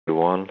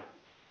Everyone.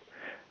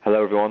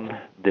 Hello, everyone.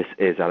 This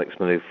is Alex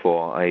Malou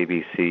for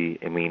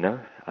IABC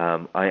EMENA.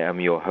 I am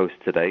your host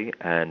today,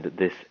 and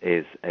this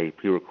is a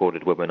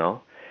pre-recorded webinar.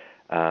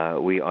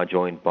 We are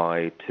joined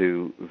by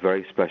two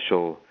very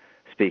special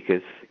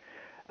speakers.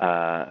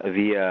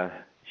 Vija,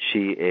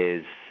 she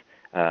is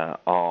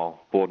our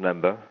board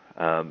member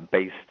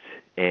based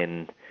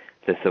in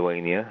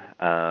Lithuania,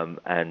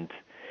 and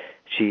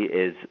she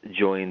is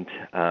joined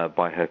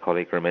by her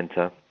colleague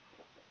Raminta.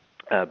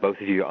 Both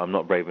of you, I'm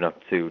not brave enough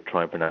to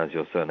try and pronounce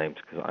your surnames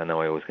because I know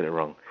I always get it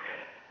wrong.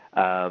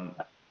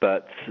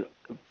 But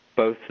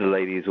both the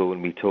ladies will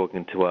be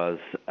talking to us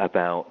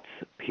about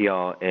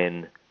PR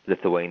in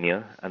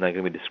Lithuania, and they're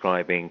going to be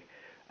describing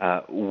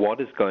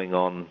what is going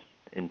on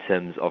in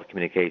terms of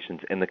communications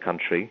in the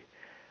country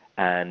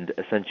and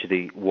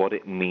essentially what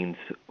it means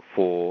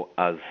for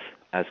us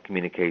as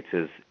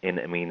communicators in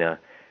EMENA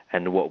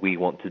and what we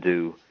want to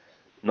do,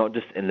 not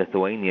just in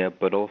Lithuania,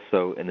 but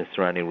also in the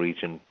surrounding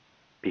region,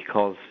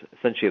 because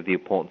essentially of the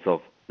importance of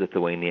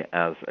Lithuania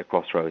as a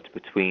crossroads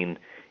between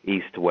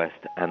East, West,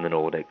 and the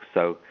Nordics.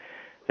 So,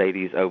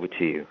 ladies, over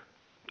to you.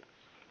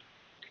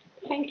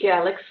 Thank you,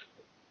 Alex.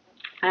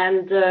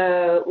 And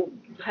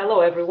hello,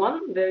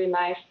 everyone. Very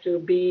nice to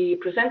be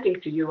presenting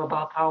to you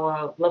about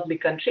our lovely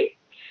country.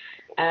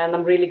 And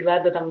I'm really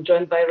glad that I'm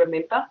joined by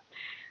Raminta.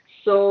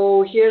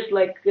 So here's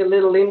like a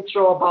little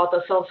intro about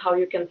ourselves, how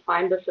you can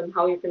find us and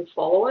how you can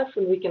follow us,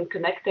 and we can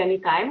connect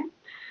anytime.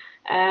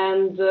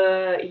 And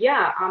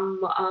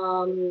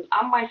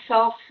I'm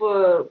myself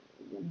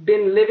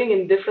been living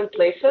in different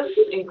places,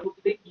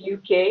 including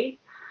UK,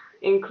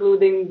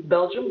 including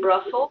Belgium,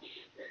 Brussels,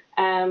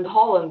 and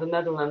Holland, the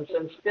Netherlands.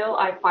 And still,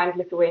 I find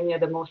Lithuania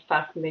the most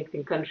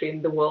fascinating country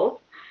in the world,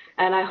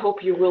 and I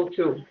hope you will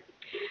too.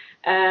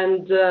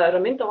 And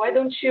Raminta, why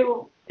don't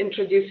you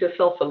introduce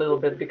yourself a little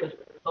bit, because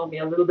you know me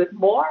a little bit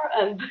more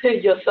and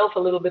yourself a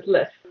little bit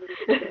less.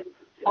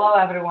 Hello,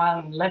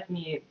 everyone. Let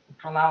me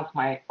pronounce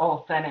my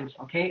all surnames,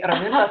 okay?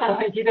 Raminta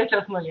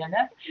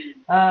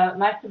Stanaityte-Cesnuliene.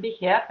 Nice to be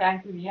here.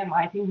 Thank you for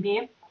inviting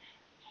me.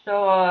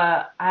 So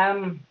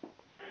I'm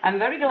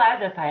very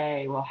glad that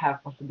I will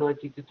have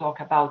possibility to talk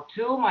about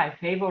two of my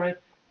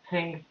favorite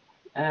things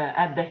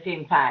at the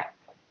same time.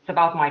 It's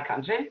about my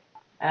country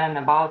and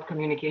about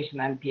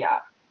communication and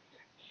PR.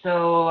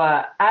 So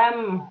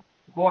I'm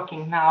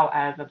working now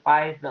as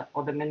advisor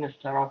for the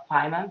Minister of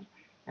Finance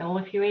in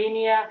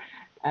Lithuania.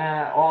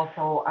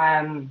 Also,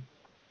 I'm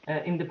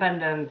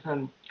independent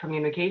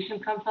communication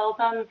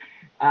consultant.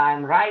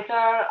 I'm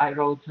writer. I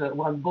wrote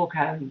one book,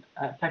 and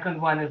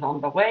second one is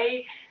on the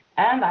way.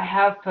 And I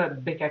have a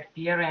big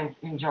experience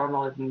in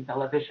journalism and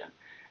television.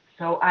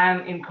 So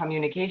I'm in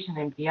communication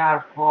and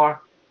PR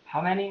for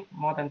how many?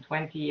 More than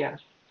 20 years.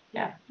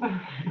 Yeah.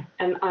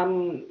 And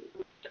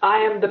I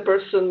am the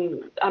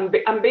person, I'm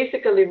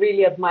basically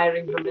really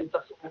admiring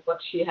Raminta for what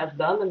she has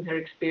done and her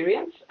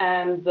experience.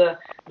 And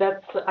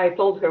I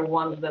told her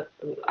once that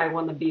I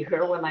want to be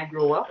her when I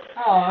grow up.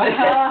 Oh,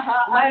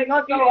 I'm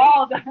not so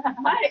old.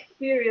 My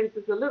experience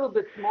is a little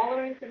bit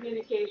smaller in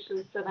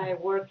communications, and I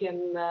work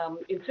in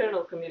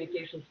internal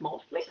communications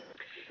mostly.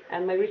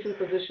 And my recent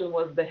position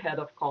was the head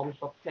of comms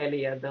of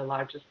Telia, the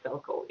largest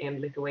telco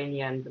in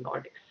Lithuania and the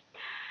Nordics.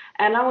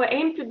 And our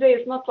aim today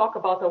is not talk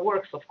about our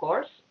works, of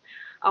course.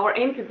 Our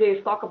aim today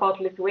is talk about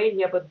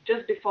Lithuania, but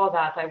just before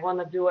that, I want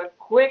to do a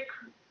quick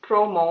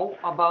promo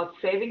about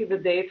saving the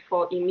date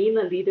for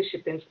EMENA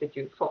Leadership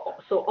Institute. So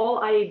all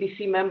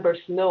IABC members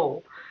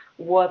know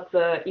what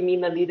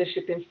EMENA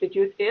Leadership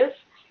Institute is.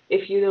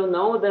 If you don't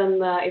know,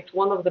 then it's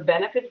one of the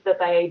benefits that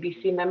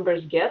IABC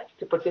members get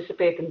to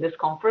participate in this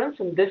conference.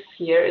 And this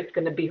year, it's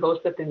going to be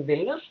hosted in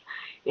Vilnius,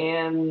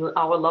 in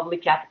our lovely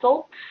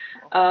capital.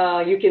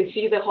 You can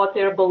see the hot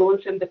air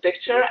balloons in the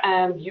picture,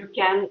 and you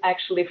can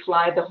actually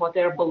fly the hot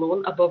air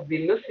balloon above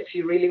Vilnius if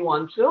you really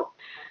want to.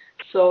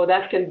 So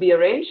that can be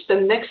arranged.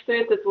 And next to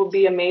it, it will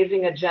be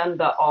amazing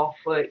agenda of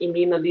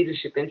EMENA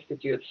Leadership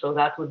Institute. So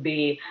that would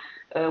be,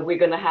 we're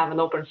going to have an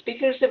open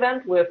speakers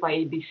event with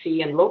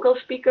IABC and local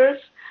speakers,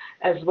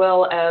 as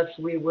well as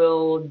we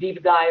will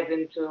deep dive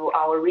into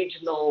our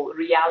regional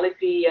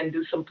reality and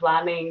do some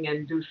planning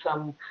and do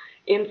some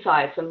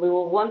insights. And we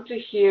will want to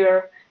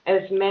hear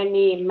as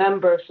many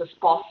members as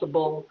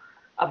possible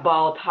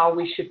about how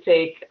we should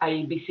take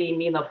IABC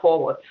EMENA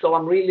forward. So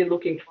I'm really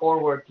looking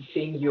forward to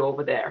seeing you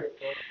over there.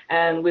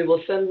 And we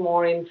will send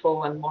more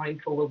info, and more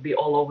info will be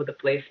all over the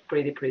place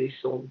pretty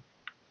soon.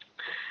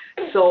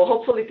 So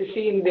hopefully to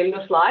see you in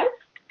Vilnius live.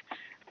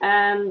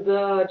 And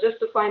just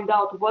to find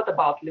out what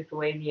about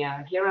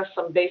Lithuania, here are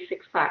some basic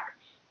facts.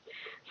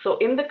 So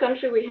in the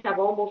country, we have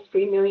almost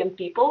 3 million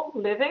people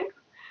living,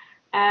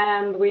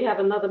 and we have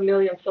another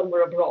million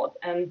somewhere abroad.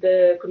 And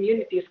the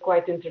community is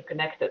quite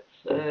interconnected.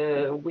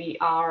 We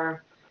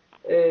are,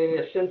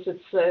 since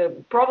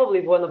it's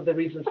probably one of the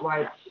reasons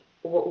why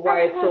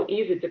it's so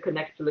easy to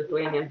connect to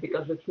Lithuanians,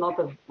 because it's not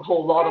a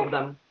whole lot of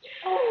them.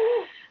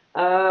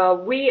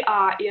 We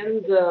are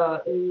in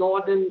the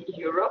Northern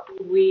Europe.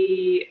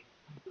 We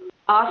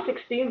are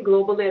 16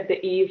 globally at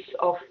the ease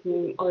of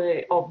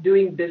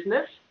doing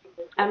business.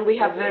 And we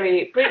have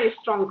pretty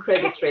strong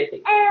credit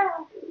rating.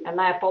 And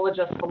I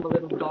apologize for my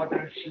little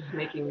daughter. She's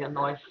making a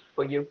noise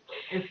for you.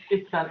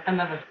 It's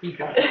another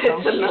speaker.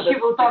 So she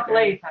will talk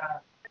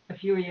later, a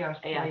few years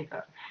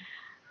later.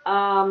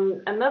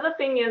 Another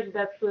thing is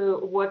that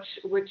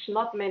which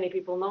not many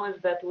people know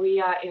is that we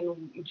are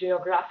in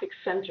geographic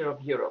center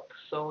of Europe.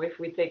 So if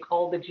we take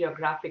all the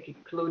geographic,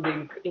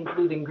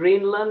 including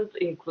Greenland,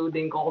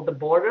 including all the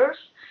borders,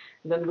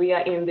 then we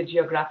are in the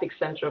geographic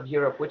center of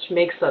Europe, which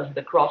makes us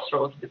the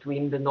crossroads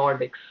between the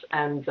Nordics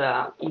and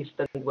East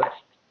and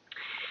West.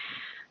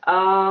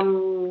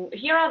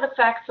 Here are the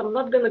facts. I'm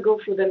not going to go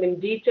through them in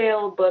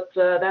detail, but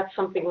that's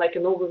something like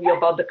an overview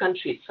about the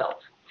country itself.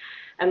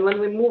 And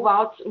when we move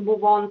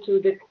on to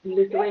the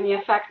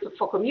Lithuania facts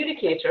for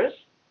communicators.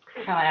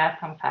 Can I add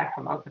some facts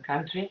about the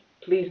country?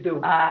 Please do.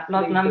 Not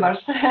Please numbers.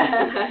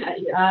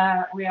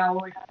 Yes. We are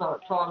always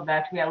told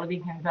that we are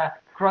living in the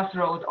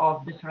crossroad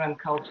of different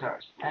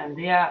cultures, and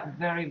they are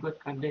very good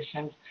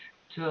conditions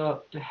to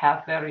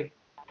have very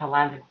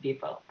talented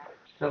people.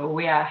 So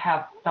we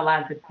have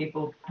talented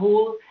people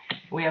pool.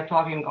 We are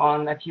talking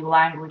on a few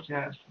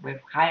languages with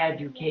high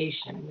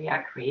education. We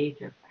are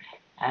creative.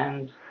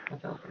 And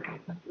what else?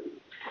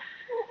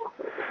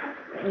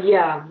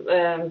 Yeah.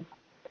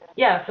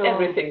 So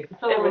everything.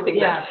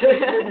 Yeah,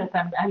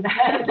 and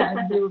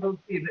you will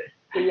see this.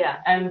 Yeah.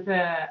 And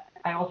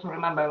I also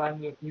remember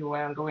when you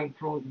were going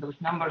through those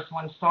numbers,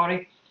 one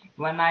story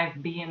when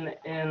I've been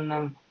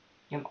in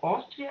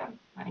Austria,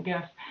 I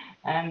guess,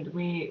 and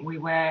we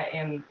were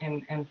in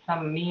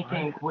some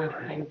meeting with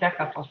Fintech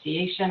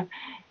Association,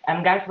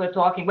 and guys were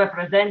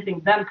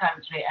presenting them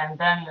country and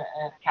then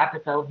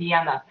capital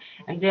Vienna,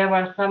 and there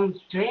were some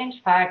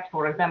strange facts.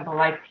 For example,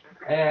 like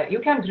you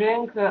can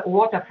drink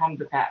water from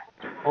the tap,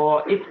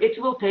 or it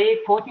will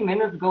take 40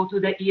 minutes to go to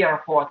the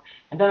airport.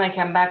 And then I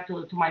came back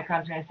to my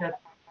country and said,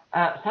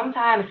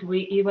 sometimes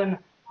we even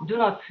do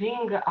not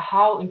think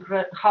how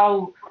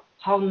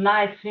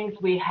nice things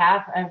we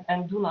have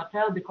and do not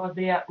tell because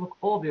they look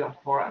obvious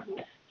for us.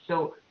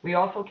 So we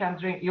also can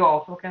drink. You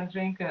also can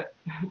drink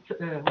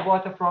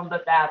water from the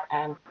tap,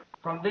 and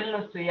from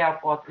Vilnius to the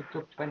airport it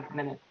took 20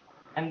 minutes.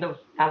 And those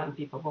talent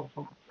people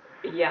also.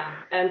 Yeah,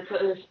 and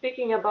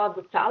speaking about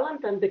the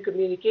talent and the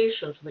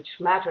communications, which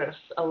matters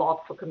a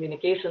lot for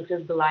communications,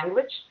 is the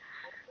language.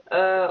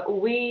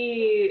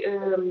 We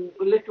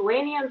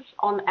Lithuanians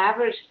on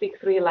average speak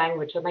 3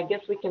 languages, and I guess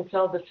we can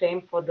tell the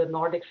same for the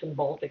Nordics and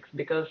Baltics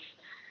because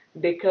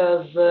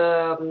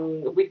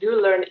we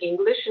do learn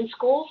English in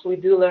schools, we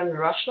do learn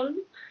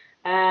Russian,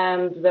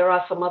 and there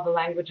are some other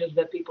languages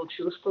that people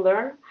choose to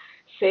learn.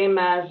 Same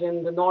as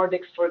in the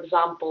Nordics, for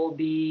example,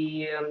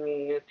 the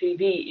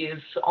TV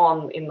is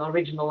on in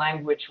original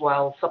language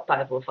while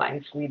subtitles are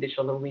in Swedish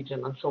or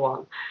Norwegian and so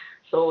on.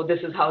 So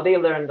this is how they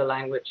learn the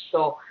language.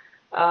 So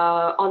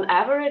on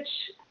average,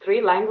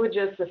 3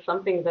 languages is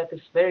something that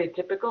is very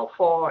typical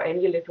for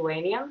any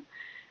Lithuanian.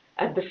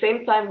 At the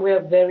same time, we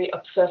are very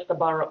obsessed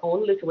about our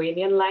own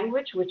Lithuanian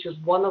language, which is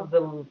one of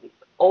the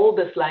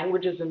oldest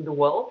languages in the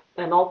world.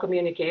 And all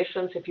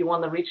communications, if you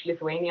want to reach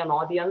Lithuanian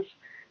audience,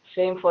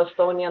 same for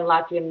Estonian,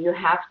 Latvian, you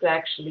have to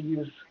actually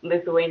use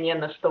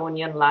Lithuanian,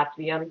 Estonian,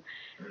 Latvian.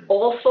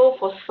 Also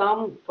for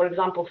some, for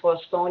example, for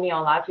Estonia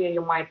or Latvia,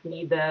 you might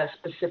need a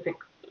specific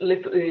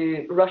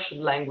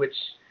Russian language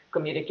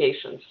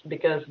communications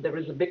because there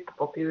is a big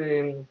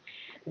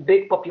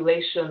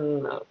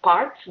population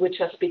parts which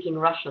are speaking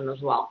Russian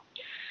as well.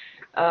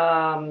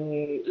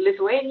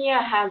 Lithuania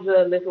has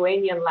a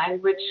Lithuanian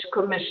Language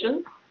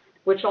Commission,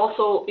 which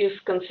also is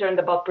concerned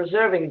about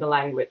preserving the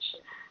language.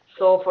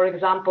 So, for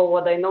example,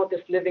 what I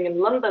noticed living in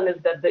London is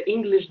that the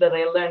English that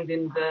I learned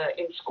in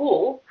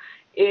school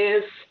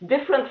is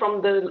different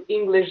from the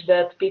English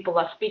that people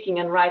are speaking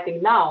and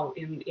writing now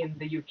in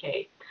the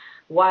UK.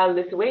 While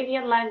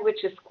Lithuanian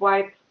language is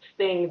quite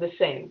staying the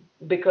same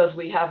because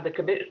we have the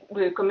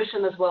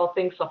commission as well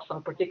thinks of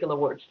some particular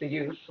words to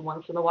use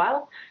once in a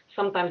while.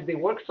 Sometimes they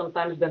work,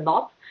 sometimes they're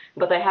not,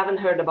 but I haven't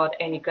heard about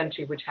any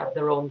country which have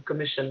their own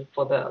commission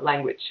for the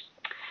language.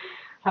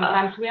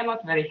 Sometimes we are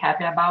not very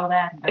happy about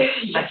that, but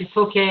it's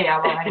okay.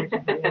 Our language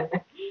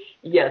is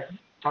Yes.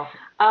 Okay.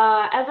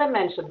 As I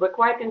mentioned, we're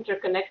quite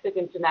interconnected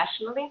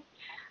internationally.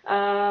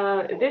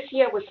 This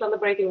year we're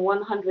celebrating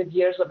 100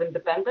 years of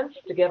independence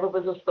together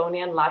with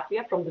Estonia and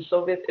Latvia from the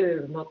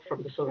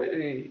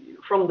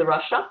from the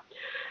Russia,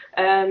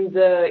 and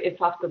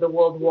it's after the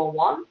World War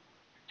I,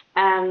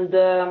 and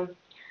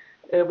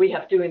we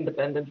have 2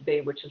 Independence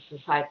Day, which is a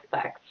side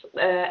fact,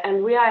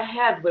 and we are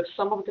ahead with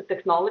some of the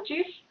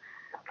technologies,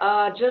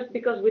 just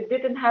because we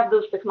didn't have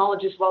those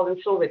technologies while in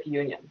Soviet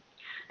Union.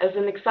 As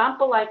an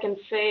example, I can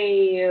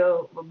say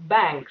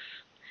banks.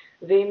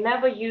 They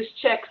never used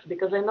checks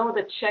because I know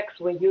that checks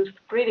were used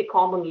pretty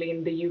commonly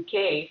in the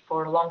UK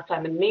for a long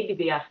time, and maybe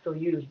they are still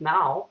used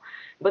now,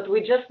 but we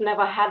just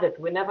never had it.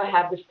 We never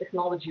had this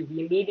technology.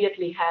 We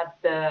immediately had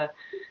the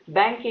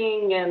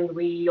banking, and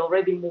we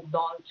already moved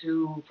on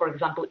to, for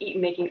example,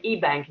 making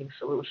e-banking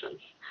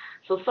solutions.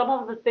 So some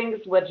of the things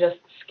were just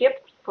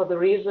skipped for the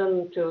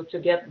reason to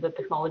get the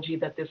technology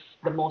that is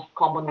the most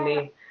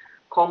commonly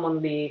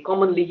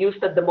commonly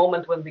used at the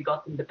moment when we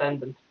got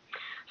independent.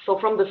 So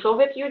from the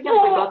Soviet Union,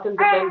 we got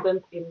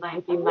independent in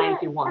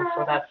 1991.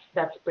 So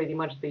that's pretty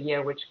much the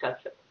year which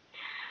cuts it.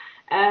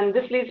 And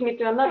this leads me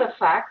to another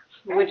fact,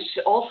 which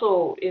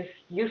also is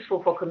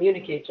useful for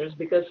communicators,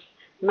 because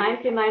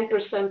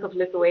 99% of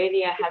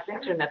Lithuania has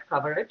internet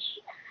coverage.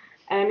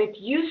 And it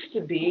used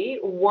to be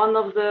one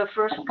of the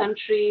first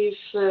countries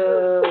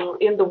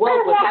in the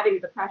world with having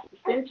the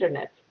fastest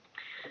internet.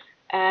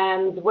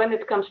 And when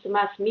it comes to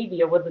mass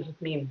media, what does it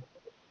mean?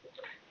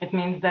 It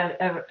means that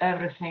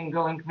everything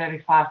going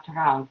very fast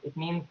around. It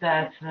means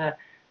that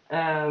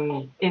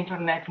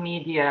internet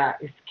media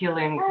is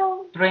killing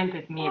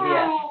printed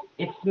media.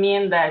 It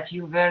means that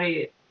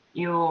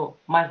you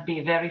must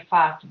be very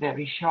fast,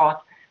 very short,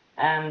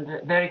 and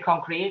very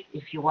concrete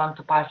if you want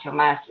to pass your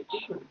message.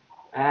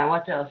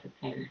 What else it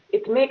means?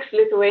 It makes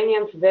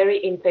Lithuanians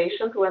very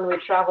impatient when we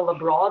travel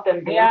abroad,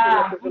 and the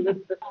internet is a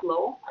little bit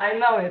slow. I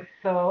know it,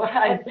 so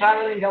I'm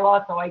traveling a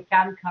lot, so I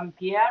can't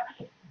compare.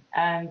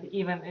 And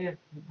even if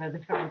the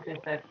difference is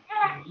that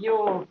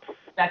few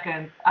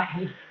seconds,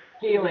 I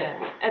feel it.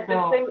 At so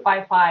the same,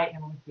 Wi-Fi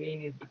in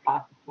Lithuania is the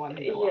fastest one.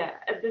 Yeah.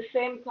 At the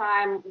same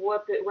time,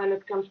 when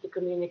it comes to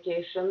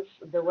communications,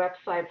 the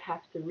websites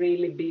have to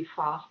really be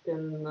fast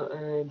in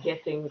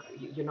getting,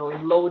 in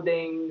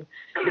loading.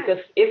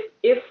 Because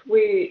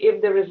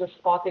if there is a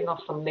spotting of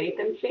some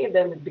latency,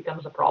 then it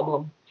becomes a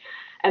problem.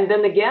 And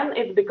then again,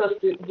 it's because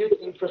due to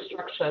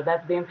infrastructure.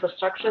 That's the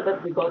infrastructure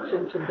that we got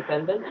since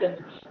independence, and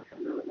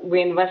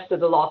we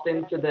invested a lot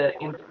into the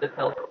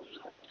telcos.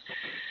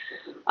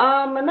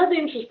 Another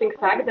interesting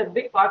fact, that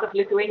big part of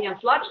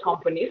Lithuanians' large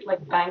companies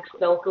like banks,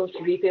 telcos,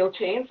 retail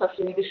chains are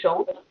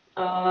Swedish-owned.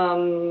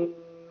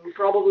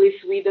 Probably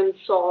Sweden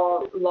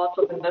saw lots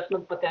of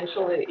investment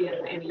potential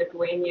in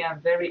Lithuania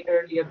very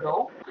early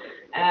ago,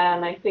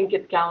 and I think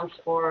it counts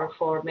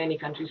for many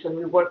countries. And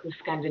we work with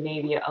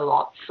Scandinavia a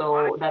lot,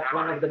 so that's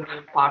one of the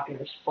main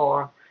partners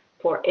for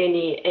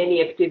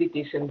any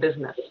activities in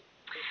business.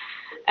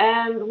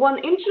 And one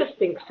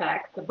interesting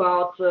fact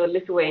about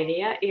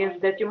Lithuania is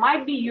that you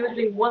might be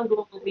using one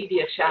global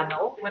media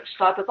channel, which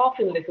started off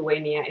in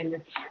Lithuania, and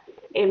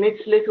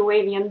it's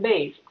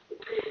Lithuanian-based.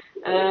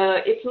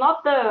 It's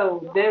not a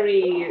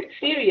very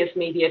serious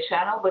media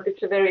channel, but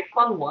it's a very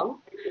fun one.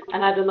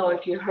 And I don't know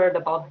if you heard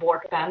about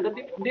Bored Panda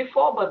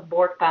before, but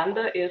Bored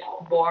Panda is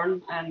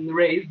born and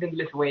raised in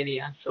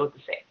Lithuania, so to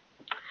say.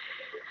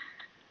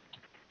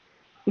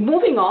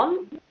 Moving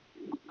on,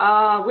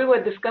 we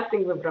were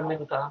discussing with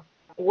Raminta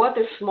what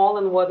is small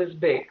and what is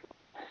big.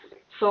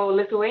 So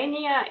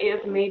Lithuania is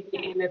maybe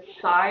in its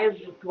size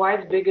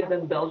twice bigger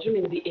than Belgium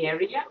in the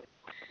area.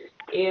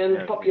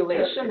 In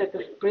population, it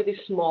is pretty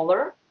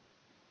smaller.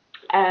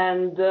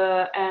 And is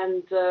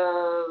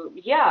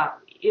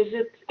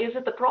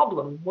it a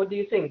problem? What do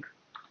you think?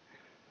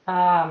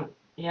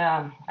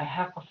 Yeah, I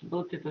have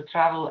possibility to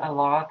travel a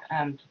lot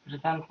and to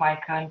present my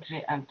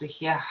country and to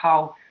hear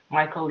how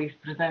my colleagues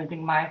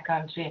presenting my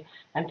country.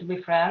 And to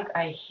be frank,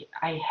 I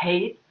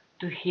hate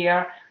to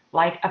hear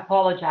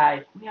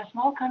apologize. We are a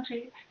small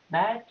country,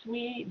 that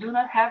we do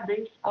not have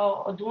this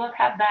or do not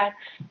have that.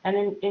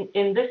 And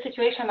in this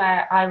situation,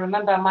 I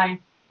remember my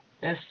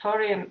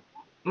story.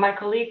 My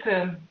colleague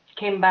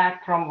came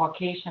back from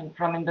vacation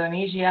from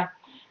Indonesia,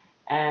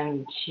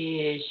 and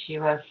she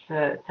was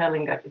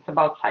telling us, it's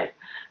about size,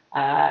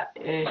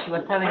 she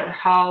was telling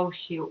how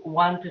she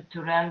wanted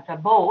to rent a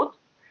boat,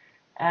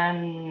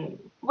 and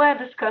we're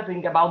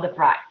discussing about the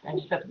price. And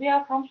she said, we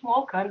are from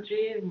small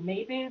country,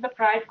 maybe the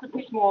price could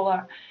be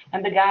smaller.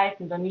 And the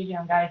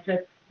Indonesian guy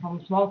said,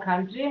 from small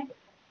country,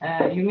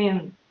 you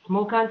mean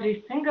small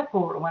country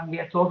Singapore when we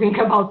are talking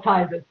about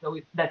sizes, so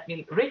that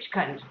means rich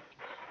country.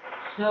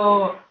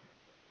 So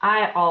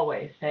I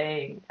always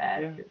say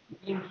that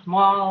being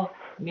small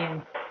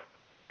means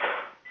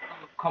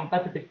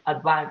competitive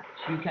advantage.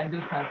 You can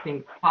do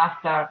something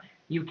faster,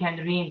 you can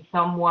reach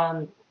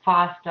someone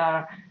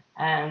faster,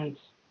 and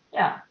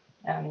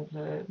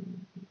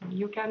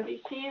you can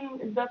be seen.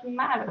 It doesn't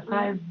matter.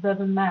 Size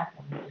doesn't matter.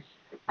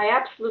 I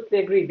absolutely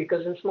agree,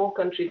 because in small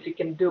countries you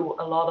can do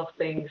a lot of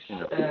things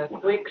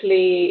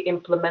quickly,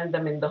 implement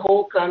them in the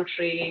whole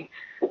country,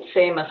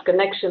 same as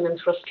connection,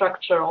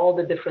 infrastructure, all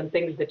the different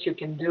things that you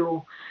can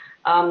do.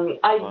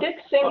 I did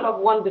think of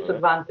one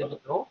disadvantage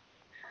though,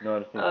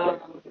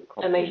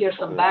 and I hear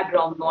some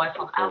background noise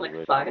on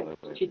Alex's side.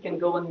 She can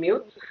go on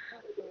mute.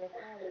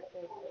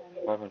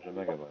 500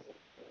 megabytes.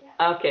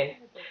 Okay.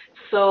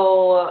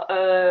 So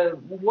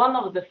one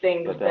of the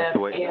things that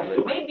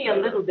is maybe a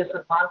little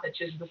disadvantage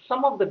is that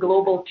some of the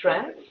global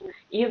trends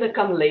either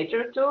come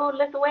later to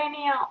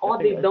Lithuania or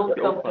they don't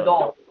come at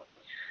all.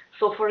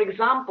 So for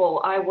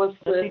example, I was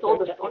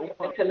told a story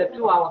by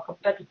Tele2, our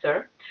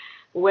competitor,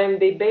 when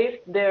they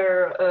based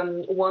their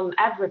one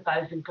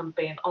advertising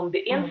campaign on the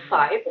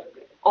insight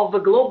of a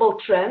global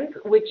trend,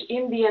 which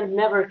in the end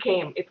never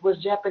came. It was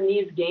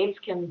Japanese games,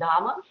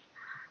 kendamas.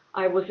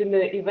 I was in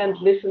the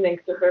event listening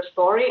to her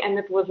story, and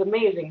it was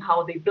amazing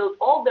how they built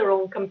all their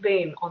own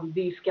campaign on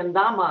these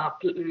kendama,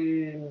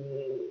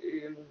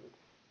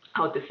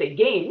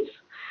 games.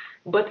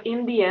 But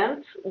in the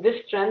end, this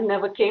trend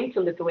never came to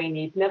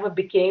Lithuania. It never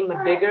became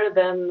bigger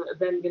than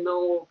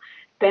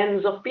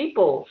tens of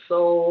people.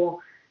 So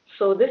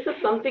this is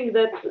something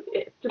that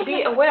to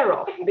be aware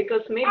of,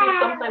 because maybe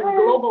sometimes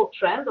global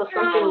trend or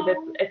something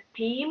that's a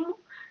theme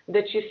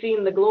that you see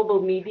in the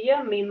global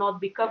media may not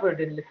be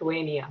covered in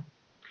Lithuania,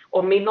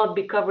 or may not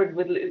be covered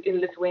in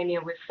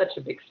Lithuania with such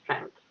a big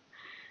strength.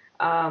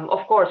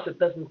 Of course, it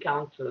doesn't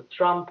count to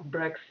Trump,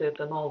 Brexit,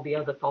 and all the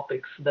other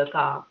topics that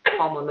are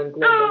common and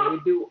global.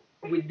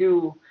 We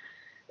do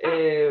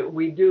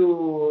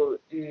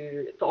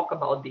talk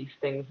about these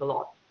things a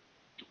lot.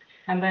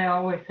 And they are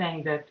always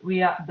saying that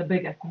we are the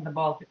biggest in the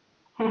Baltic.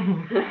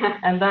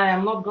 And I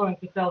am not going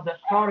to tell the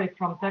story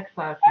from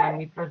Texas when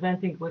we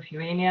presenting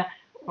Lithuania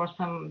for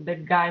some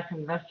big guys,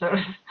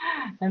 investors,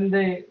 and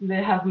they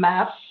have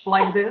maps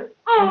like this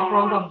in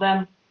front of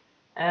them,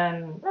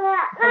 and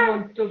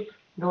someone took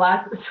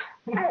glasses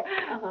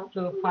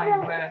to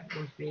find where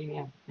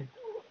Lithuania is.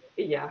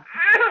 Yeah.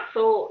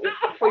 So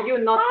for you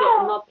not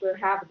to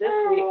have this,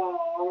 we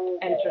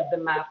entered the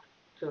map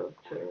to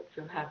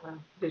have a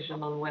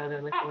vision on where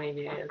the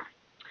Lithuania is.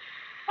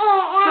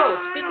 So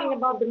speaking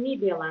about the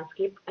media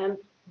landscape, and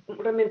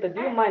Raminta,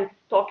 do you mind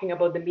talking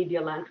about the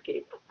media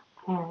landscape?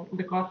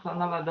 Because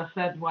Navada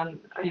said when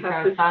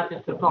speaker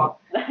started to talk.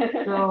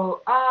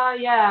 So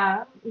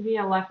yeah,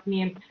 Vija left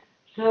me.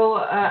 So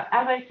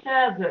as I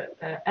said,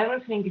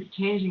 everything is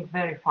changing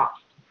very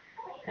fast,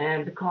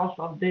 and because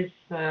of this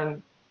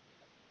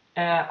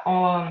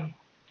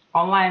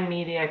online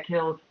media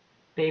killed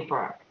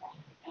paper.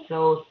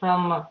 So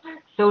some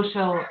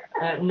social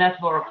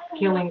networks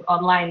killing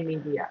online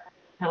media.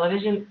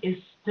 Television is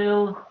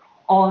still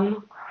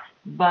on,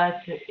 but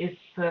it's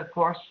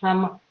for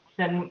some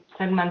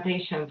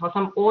segmentation, for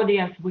some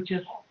audience which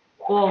is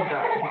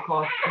older,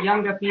 because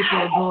younger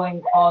people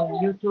going on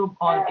YouTube,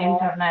 on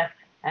internet,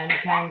 and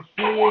can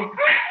see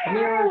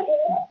news,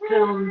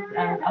 films,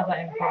 and other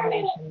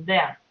information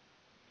there.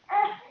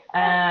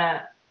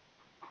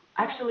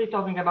 Actually,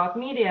 talking about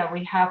media,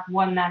 we have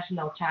one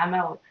national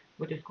channel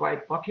which is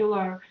quite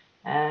popular,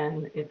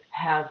 and it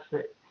has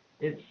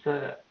its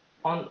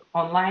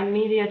online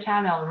media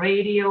channel,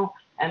 radio,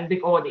 and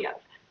big audience.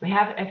 We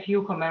have a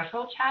few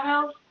commercial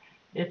channels.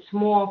 It's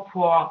more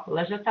for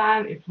leisure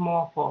time. It's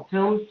more for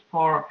films,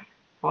 for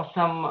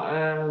some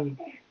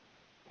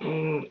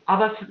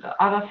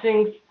other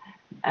things,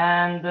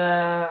 and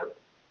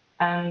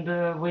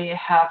we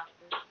have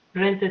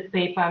printed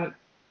paper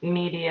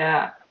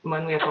media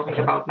when we are talking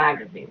about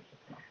magazines.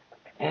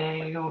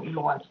 You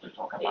want to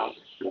talk about it?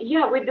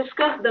 Yeah, we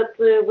discussed that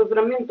with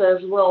Raminta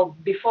as well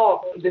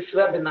before this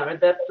webinar,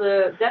 that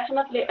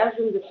definitely as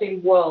in the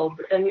same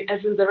world and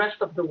as in the rest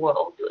of the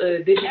world,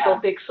 digital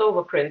takes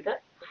over printed,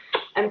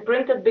 and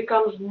printed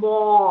becomes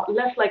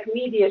less like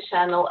media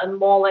channel and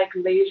more like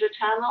leisure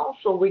channel.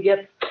 So we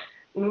get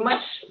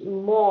much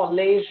more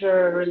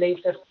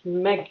leisure-related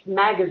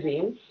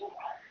magazines,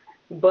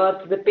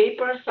 but the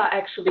papers are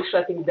actually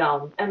shutting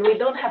down, and we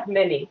don't have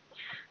many.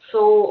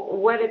 So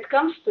when it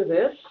comes to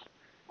this,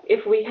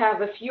 if we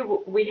have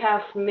we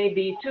have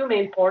maybe two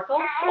main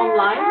portals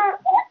online,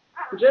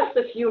 just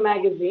a few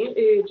magazines,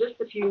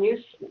 just a few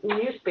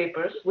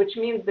newspapers, which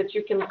means that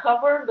you can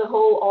cover the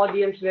whole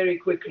audience very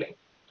quickly.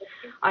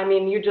 I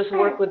mean, you just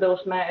work with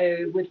those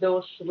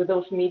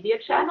media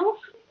channels,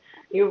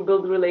 you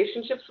build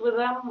relationships with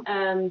them,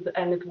 and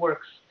it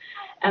works.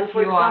 And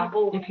for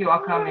example, if you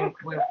are coming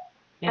with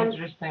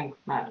interesting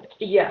matters.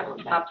 Yeah,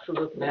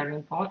 absolutely. Very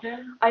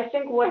important. I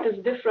think what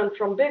is different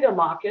from bigger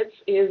markets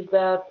is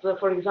that,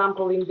 for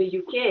example, in the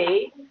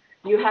UK,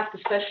 you have to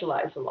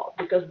specialize a lot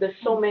because there's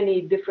so many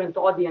different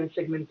audience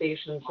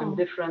segmentations and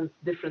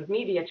different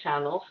media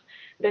channels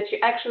that you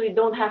actually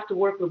don't have to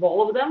work with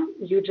all of them.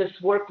 You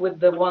just work with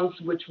the ones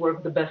which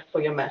work the best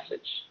for your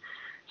message.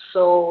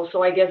 So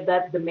I guess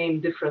that's the main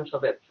difference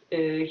of it.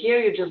 Here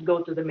you just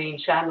go to the main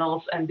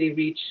channels and they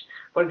reach,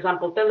 for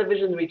example,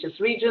 television reaches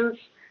regions,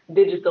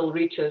 digital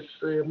reaches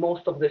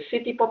most of the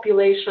city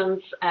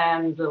populations,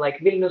 and like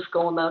Vilnius,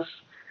 Kaunas,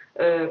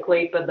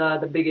 Klaipėda,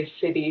 the biggest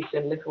cities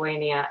in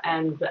Lithuania,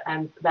 and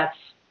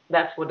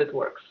that's what it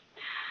works.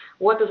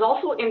 What is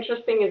also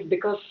interesting is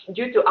because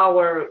due to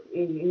our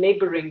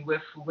neighboring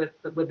with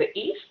the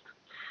east,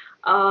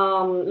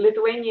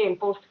 Lithuania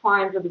imposed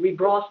fines and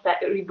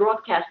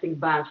rebroadcasting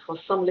bans for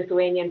some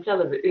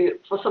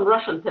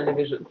Russian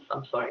televisions.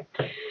 I'm sorry.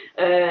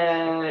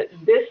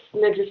 This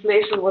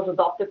legislation was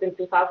adopted in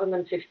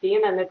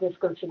 2015, and it is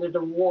considered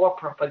a war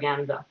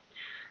propaganda.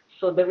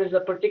 So there is a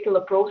particular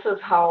process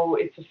how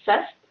it's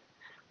assessed,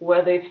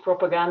 whether it's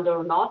propaganda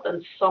or not,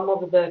 and some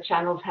of the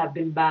channels have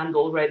been banned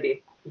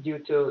already due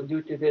to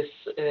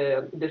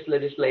this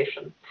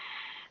legislation.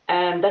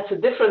 And that's a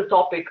different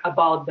topic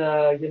about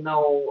the,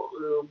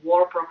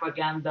 war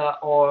propaganda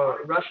or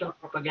Russian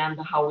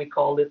propaganda, how we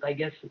call it. I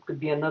guess it could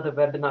be another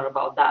webinar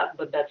about that,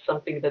 but that's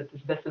something that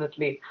is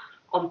definitely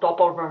on top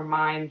of our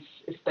minds,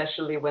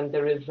 especially when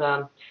there is,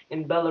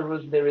 in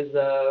Belarus, there is,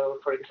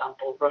 for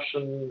example,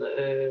 Russian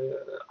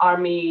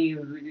army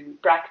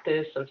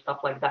practice and stuff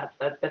like that.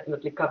 That's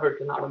definitely covered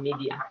in our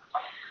media.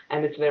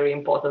 And it's very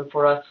important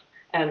for us.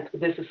 And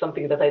this is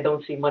something that I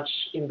don't see much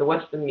in the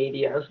Western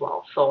media as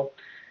well.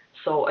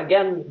 So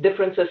again,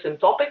 differences in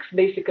topics.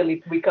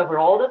 Basically, we cover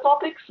all the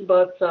topics,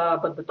 but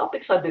the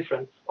topics are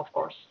different, of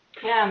course.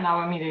 Yeah, and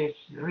our media is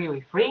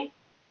really free,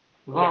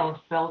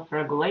 well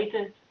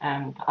self-regulated,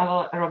 and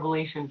our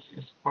regulations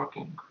is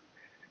working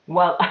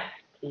well.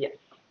 Yes.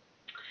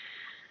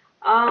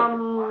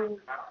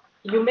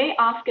 You may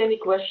ask any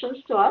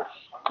questions to us.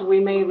 We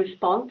may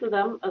respond to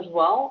them as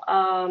well.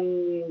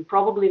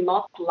 Probably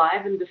not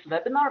live in this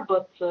webinar,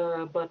 but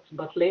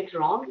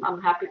later on,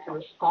 I'm happy to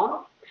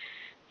respond.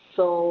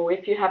 So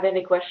if you have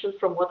any questions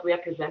from what we are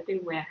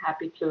presenting, we are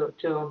happy to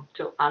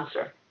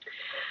answer.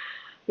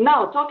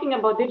 Now, talking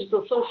about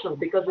digital social,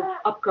 because it's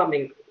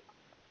upcoming,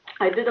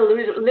 I did a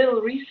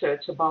little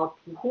research about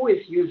who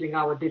is using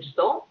our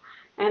digital,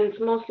 and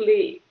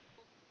mostly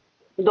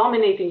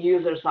dominating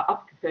users are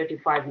up to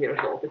 35 years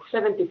old. It's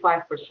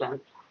 75%.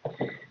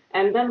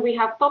 And then we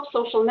have top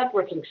social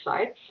networking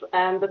sites,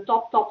 and the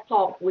top,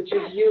 which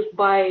is used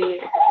by,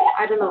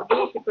 I don't know,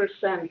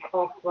 80%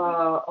 of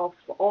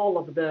all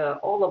of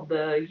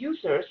the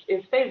users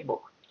is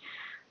Facebook.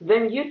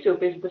 Then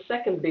YouTube is the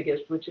second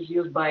biggest, which is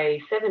used by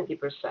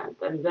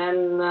 70%. And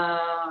then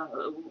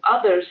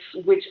others,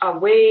 which are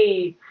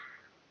way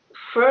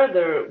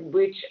further,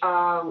 which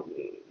are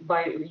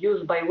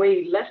used by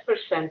way less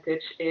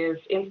percentage, is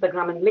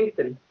Instagram and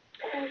LinkedIn.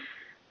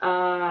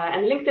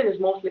 And LinkedIn is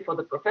mostly for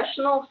the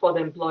professional, for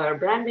the employer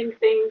branding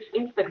things.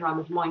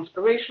 Instagram is more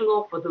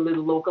inspirational for the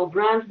little local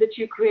brands that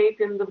you create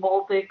in the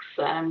Baltics,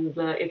 and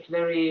it's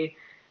very,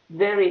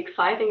 very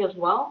exciting as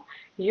well.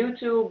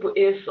 YouTube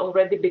is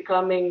already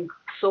becoming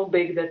so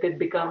big that it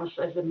becomes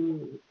as a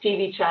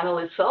TV channel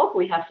itself.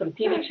 We have some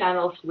TV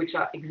channels which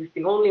are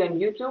existing only on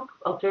YouTube,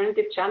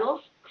 alternative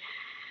channels.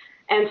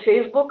 And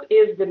Facebook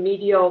is the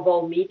media of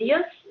all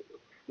medias.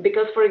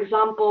 Because, for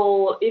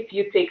example, if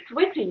you take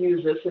Twitter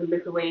users in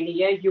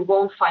Lithuania, you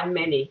won't find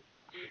many.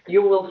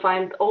 You will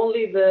find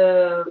only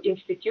the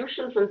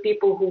institutions and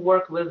people who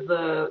work with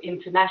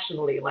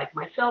internationally, like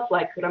myself,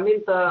 like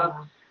Raminta,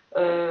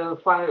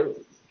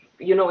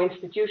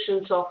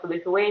 institutions of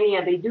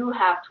Lithuania. They do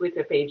have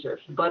Twitter pages,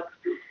 but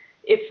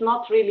it's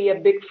not really a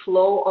big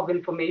flow of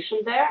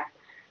information there.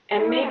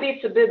 And maybe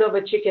it's a bit of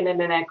a chicken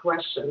and an egg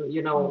question.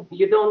 You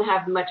don't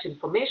have much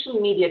information.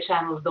 Media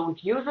channels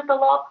don't use it a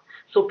lot,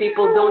 so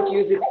people don't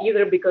use it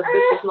either because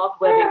this is not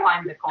where they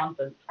find the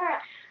content.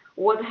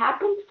 What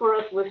happened for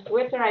us with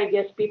Twitter, I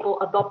guess people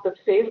adopted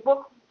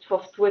Facebook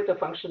for Twitter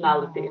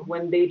functionality,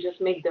 when they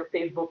just make their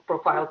Facebook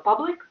profile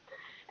public,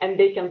 and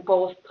they can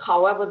post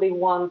however they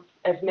want,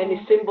 as many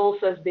symbols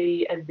as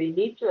they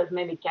need to, as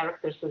many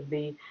characters as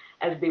they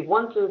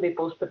want to. They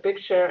post a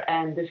picture,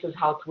 and this is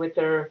how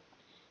Twitter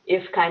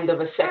is kind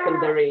of a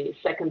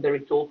secondary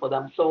tool for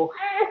them. So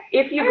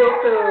if you go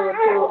to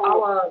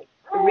our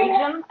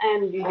region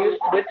and you use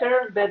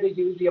Twitter, better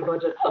use your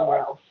budget somewhere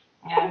else.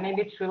 Yeah,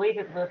 maybe it's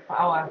related with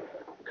our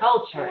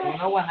culture.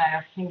 When I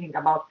was thinking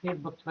about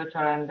Facebook, Twitter,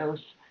 and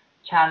those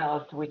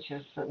channels, which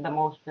is the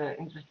most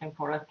interesting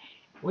for us,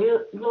 we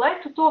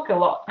like to talk a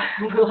lot.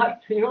 We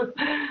like to use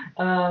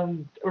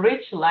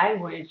rich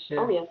language,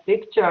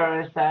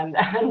 pictures, and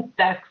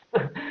text.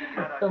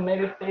 So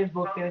maybe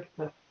Facebook is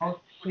the most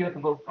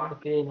suitable for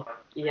Lithuania.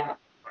 Yeah,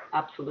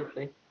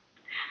 absolutely.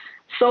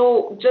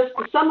 So just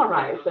to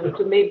summarize and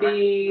to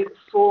maybe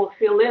fill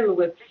in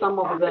with some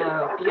of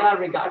the PR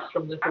regards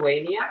from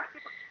Lithuania,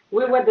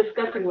 we were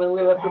discussing when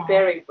we were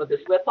preparing for this.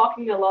 We're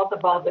talking a lot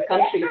about the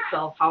country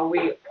itself, how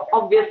we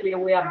are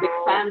big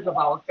fans of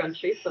our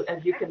country, so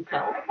as you can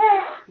tell.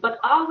 But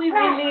are we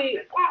really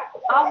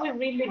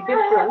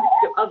different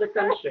to other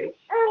countries?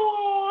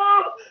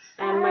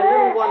 And my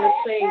little one is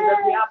saying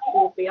that we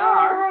absolutely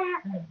are.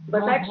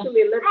 But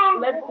actually,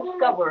 let's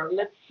discover.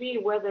 Let's see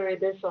whether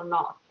it is or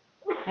not.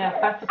 Yeah,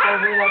 first of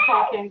all, we were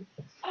talking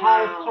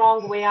how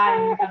strong we are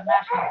in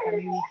international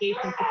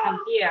communication to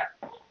compare.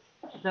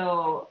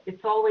 So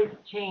it's always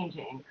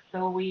changing.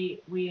 So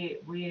we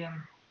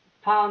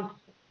found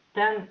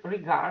 10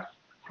 regards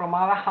from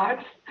our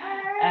hearts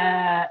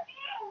and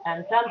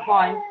 10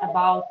 points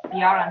about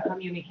PR and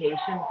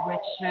communication,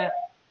 which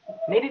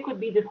maybe could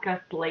be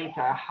discussed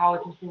later, how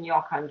it is in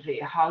your country.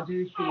 How do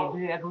you see it? Do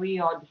you agree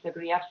or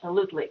disagree?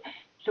 Absolutely.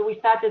 So we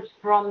started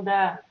from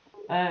the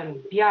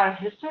PR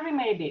history,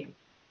 maybe,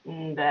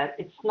 that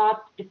it's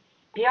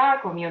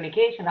PR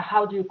communication.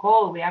 How do you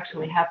call it? We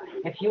actually have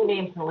a few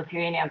names in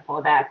Lithuanian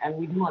for that, and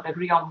we do not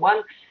agree on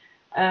one.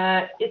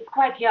 It's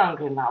quite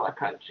young in our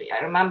country.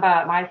 I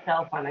remember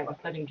myself when I was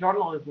studying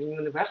journalism in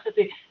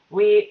university,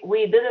 we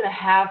didn't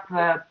have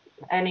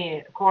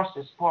any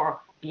courses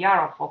for PR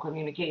or for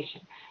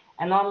communication.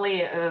 And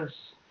only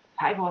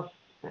 5 or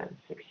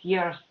 6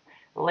 years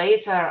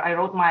later, I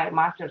wrote my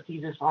master's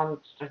thesis on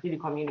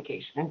strategic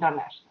communication,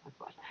 international, of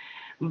course.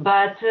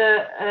 But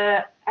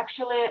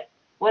actually,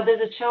 what does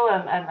it show,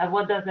 and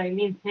what does it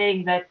mean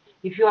saying that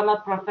if you are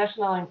not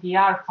professional in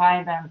PR,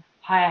 find and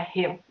hire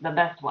him, the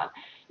best one?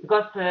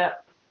 Because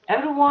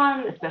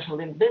everyone,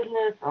 especially in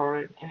business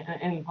or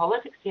in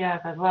politics here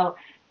as well,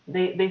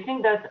 they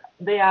think that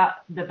they are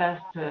the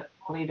best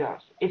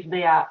leaders. If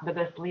they are the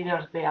best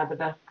leaders, they are the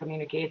best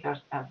communicators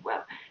as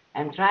well,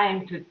 and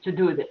trying to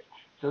do this.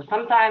 So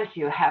sometimes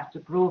you have to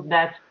prove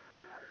that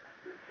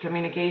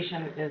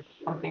communication is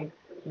something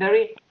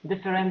very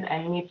different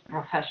and needs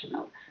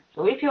professional.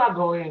 So if you are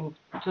going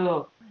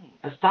to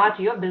start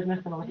your business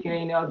in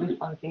Lithuania or do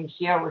something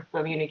here with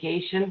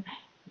communication,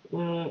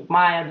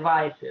 my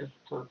advice is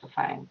to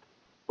find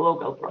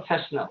local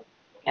professional,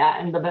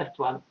 and the best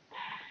one.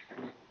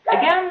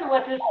 Again,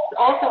 what is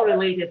also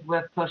related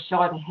with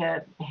short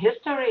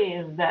history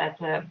is that,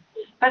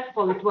 first of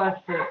all, it was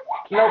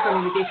no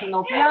communication,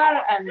 no PR,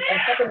 and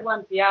second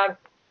one, PR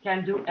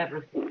can do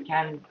everything,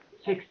 can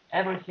fix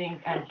everything,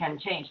 and can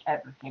change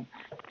everything.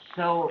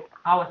 So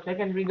our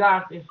second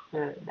regard is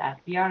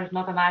that PR is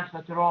not an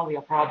answer to all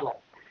your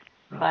problems,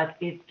 but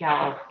it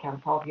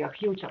can solve your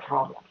future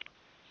problems.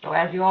 So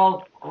as you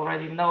all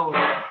already know,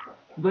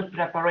 good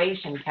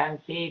preparation can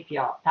save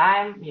your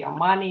time, your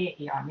money,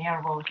 your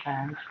nerves,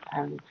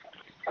 and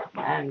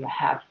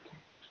have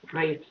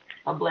great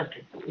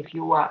publicity if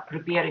you are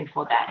preparing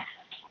for that.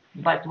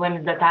 But when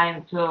it's the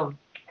time to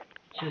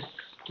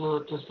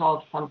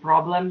solve some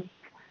problems,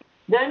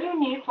 then you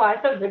need twice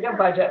a bigger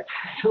budget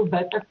to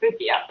better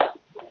prepare.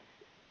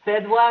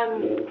 Third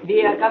one,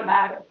 Vija, come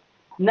back.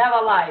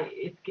 Never lie.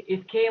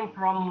 It came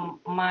from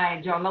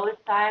my journalist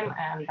time,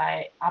 and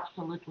I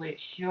absolutely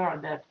sure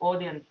that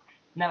audience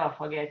never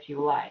forget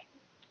you lie.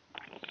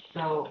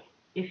 So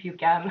if you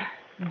can,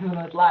 do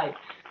not lie.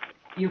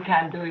 You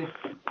can do it.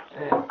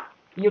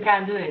 You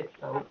can do it.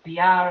 So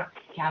PR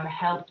can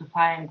help to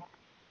find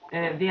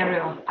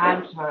various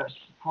answers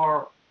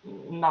for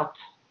not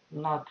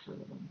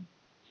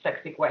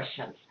sexy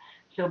questions.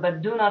 So,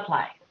 but do not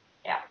lie.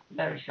 Yeah,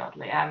 very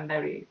shortly. I'm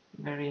very,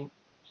 very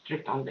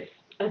strict on this.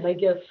 And I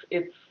guess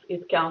it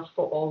counts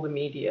for all the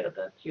media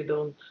that you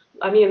don't.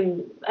 I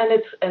mean, and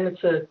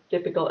it's a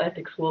typical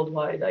ethics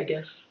worldwide, I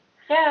guess.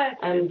 Yeah,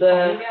 and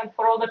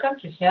for all the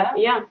countries. Yeah.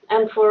 Yeah,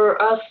 and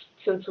for us,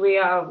 since we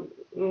are,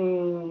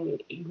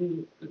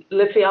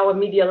 let's say, our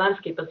media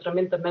landscape, as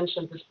Raminta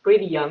mentioned, is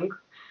pretty young.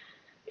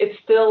 It's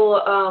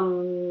still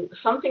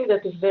something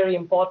that is very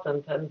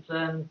important, and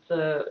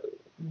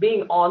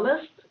being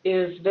honest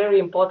is very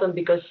important,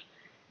 because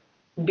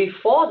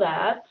before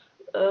that,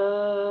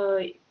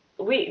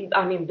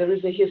 there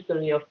is a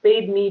history of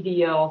paid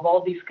media, of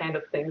all these kind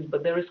of things,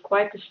 but there is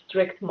quite a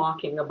strict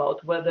marking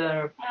about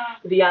whether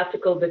the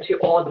article that you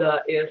order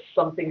is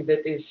something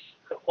that is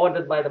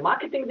ordered by the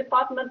marketing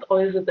department,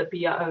 or is it a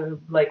PR,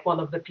 like one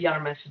of the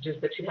PR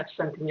messages that you have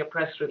sent in your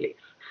press release,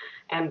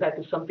 and that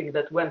is something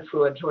that went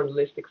through a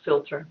journalistic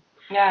filter.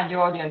 Yeah, and the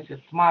audience is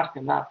smart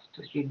enough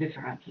to see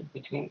differences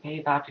between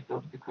paid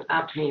articles,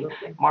 between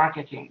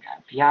marketing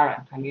and PR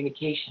and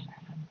communication.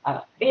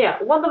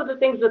 Yeah, one of the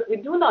things that we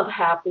do not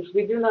have is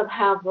we do not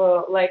have,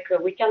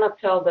 we cannot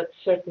tell that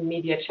certain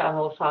media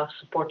channels are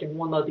supporting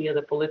one or the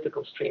other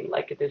political stream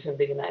like it is in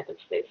the United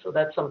States. So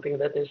that's something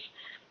that is,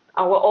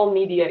 our all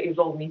media is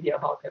all media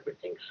about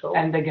everything. So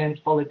and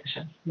against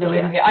politicians.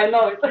 Believe me, I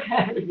know it.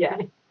 Yeah,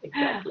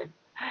 exactly.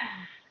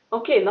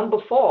 Okay, number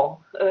 4,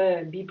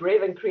 be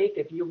brave and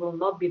creative. You will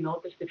not be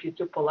noticed if you're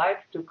too polite,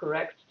 too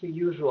correct, too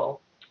usual.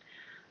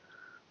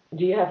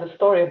 Do you have a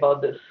story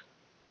about this?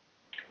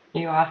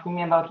 You're asking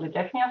me about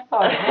Lithuania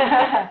story?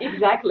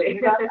 Exactly.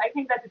 Because I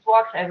think that it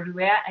works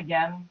everywhere.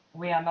 Again,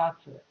 we are not,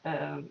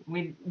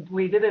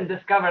 we didn't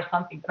discover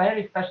something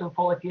very special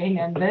for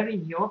Lithuania and very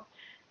new,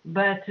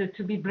 but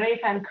to be brave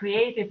and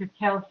creative, it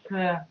helps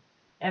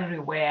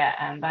everywhere.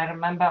 And I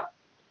remember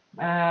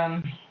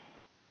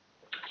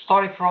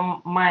story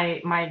from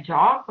my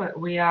job.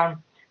 We are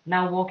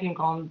now working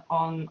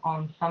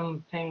on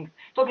some things,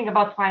 talking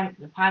about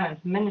finance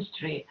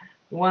ministry.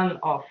 One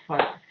of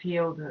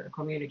field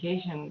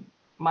communication,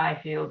 my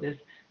field, is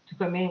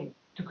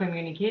to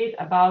communicate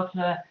about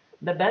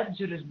the best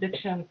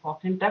jurisdiction for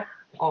fintech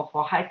or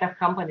for high-tech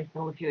companies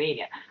in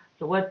Lithuania.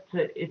 So what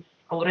it's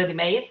already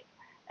made,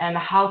 and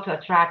how to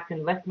attract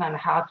investment,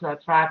 how to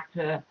attract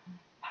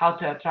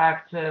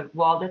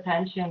world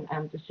attention,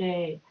 and to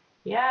say,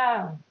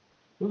 yeah,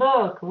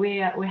 look, we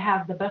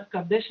have the best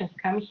conditions.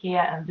 Come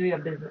here and do your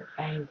business,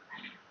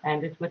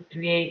 and it would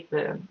create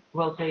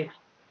well-paid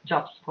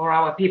jobs for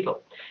our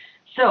people.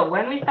 So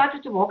when we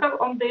started to work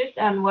on this,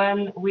 and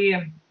when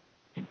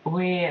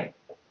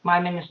my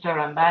minister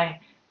and I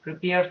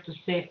prepared to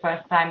say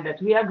first time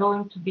that we are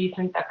going to be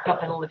fintech hub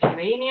in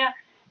Lithuania,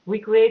 we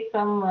create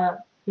some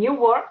new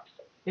words.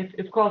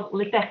 It's called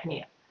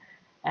Lithuania.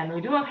 And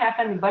we do not have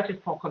any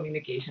budget for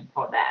communication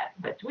for that,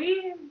 but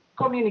we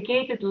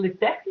communicated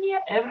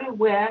Lithuania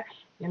everywhere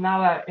in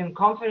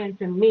conference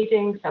and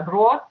meetings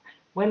abroad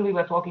when we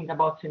were talking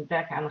about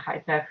fintech and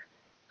high-tech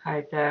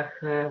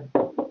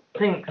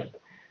things.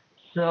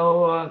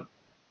 So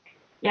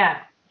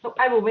so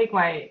I will make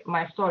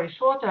my story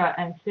shorter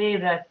and say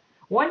that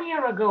 1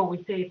 year ago, we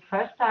say it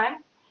first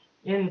time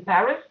in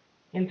Paris,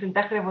 in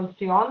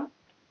Stanaityte-Cesnuliene,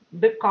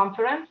 big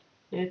conference.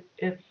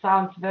 It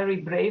sounds very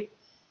brave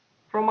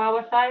from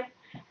our side.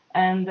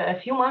 And a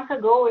few months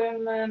ago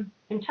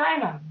in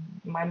China,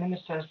 my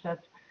minister said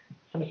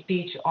some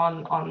speech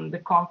on the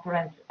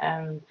conference,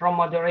 and from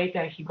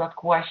moderator he got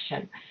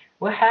question.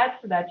 We had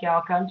that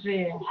our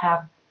country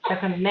have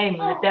second name,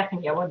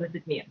 Lithuania. What does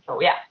it mean?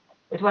 So yeah,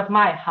 it was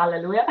my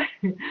hallelujah.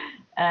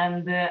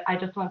 And I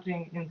just want to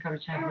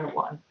encourage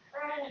everyone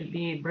to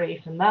be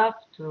brave enough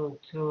to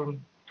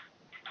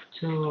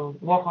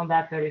work on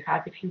that very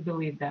hard if you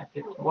believe that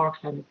it works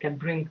and it can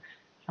bring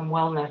some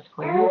wellness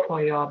for you,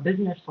 for your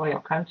business, for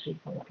your country,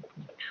 for your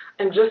people.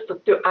 And just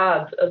to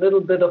add a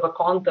little bit of a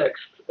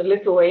context,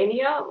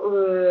 Lithuania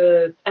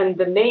and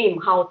the name,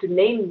 how to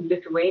name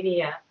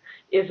Lithuania,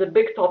 is a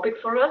big topic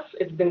for us.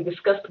 It's been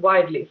discussed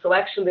widely. So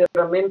actually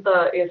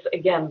Raminta is,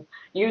 again,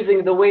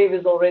 using the wave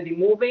is already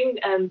moving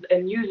and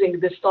using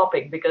this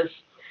topic because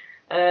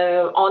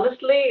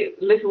honestly,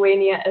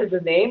 Lithuania as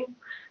a name,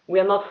 we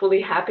are not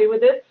fully happy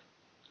with it,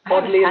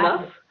 oddly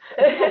enough.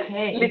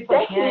 Okay.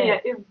 Lithuania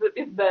is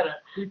better.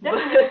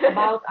 It's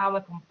about our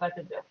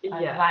competitive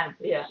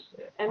advantage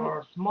And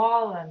for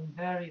small and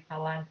very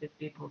talented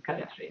people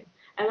country.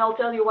 And I'll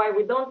tell you why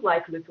we don't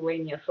like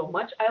Lithuania so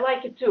much. I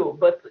like it too,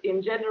 but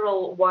in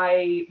general, why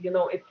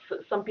it's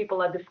some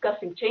people are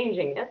discussing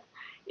changing it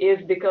is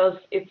because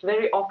it's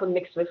very often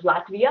mixed with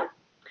Latvia.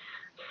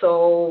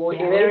 So we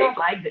don't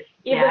like this.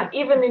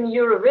 Even in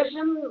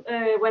Eurovision,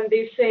 when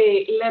they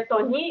say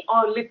Letoni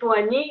or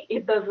Lituanie,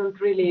 it doesn't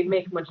really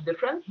make much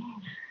difference.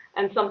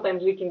 And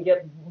sometimes we can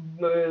get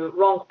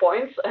wrong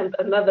points. And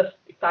another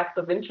fact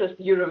of interest,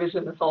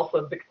 Eurovision is also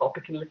a big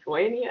topic in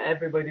Lithuania.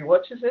 Everybody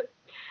watches it.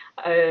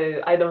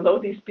 I don't know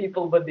these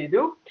people, but they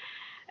do.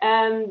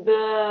 And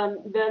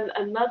then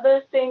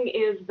another thing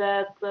is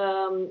that,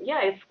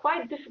 it's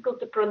quite difficult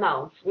to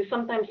pronounce. We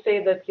sometimes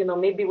say that,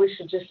 maybe we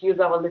should just use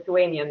our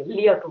Lithuanian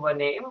Lietuva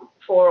name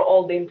for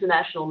all the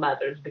international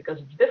matters because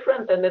it's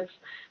different and it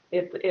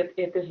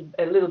is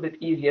a little bit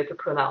easier to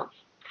pronounce.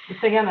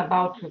 It's again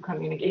about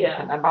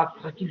communication, about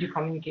strategic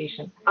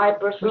communication. I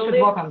personally, we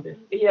should work on this.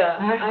 Yeah,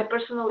 I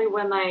personally,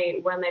 when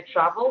I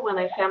travel, when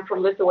I am from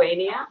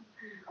Lithuania,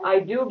 I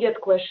do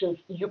get questions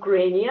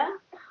Ukraine,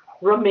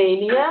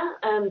 Romania,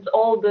 and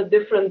all the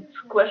different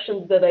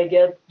questions that I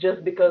get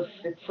just because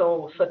it's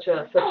such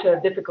a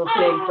difficult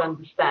name to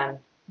understand.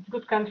 It's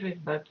good countries,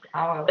 but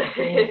our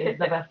Lithuania is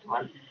the best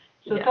one.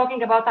 So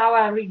talking about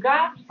our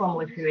regards from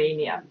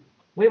Lithuania,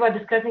 we were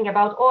discussing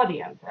about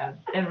audience, and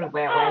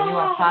everywhere when you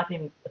are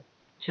starting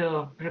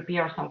to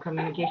prepare some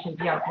communication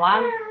PR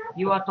plan,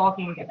 you are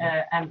talking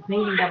and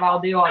thinking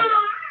about the audience.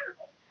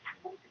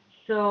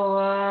 So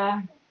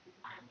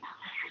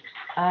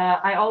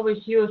I always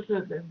use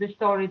this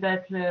story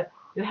that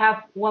you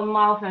have 1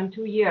 month and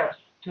 2 years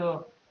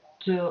to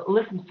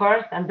listen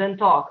first and then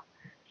talk.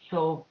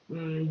 So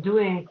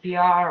doing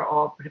PR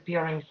or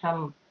preparing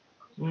some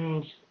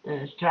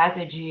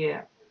strategy,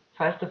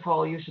 first of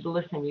all, you should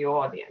listen to your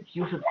audience.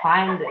 You should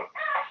find it.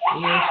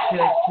 You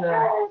should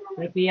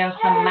prepare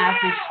some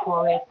message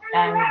for it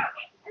and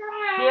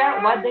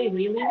hear what they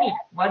really need,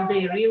 what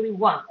they really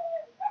want.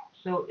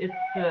 So it's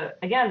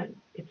again,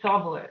 it's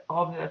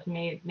obvious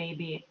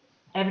maybe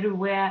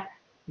everywhere,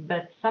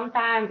 but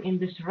sometimes in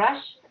this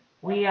rush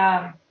we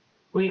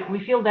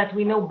feel that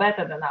we know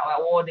better than our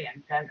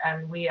audience,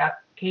 and we are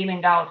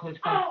coming out with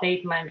some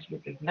statements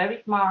which is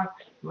very smart,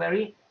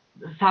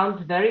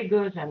 sounds very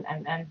good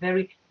and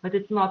very, but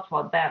it's not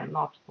for them,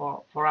 not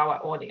for our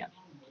audience.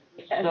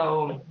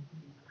 So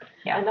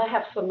and I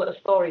have a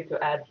story to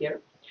add here.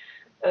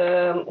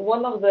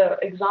 One of the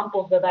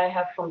examples that I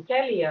have from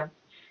Telia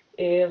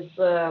is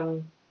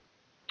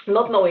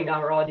not knowing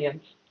our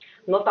audience,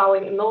 not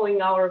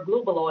knowing our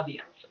global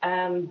audience.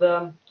 And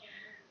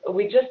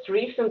we just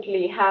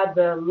recently had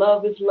the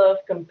Love is Love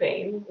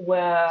campaign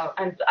where,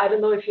 and I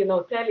don't know if you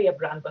know Telia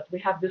brand, but we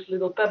have this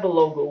little pebble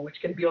logo which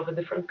can be of the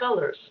different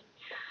colors.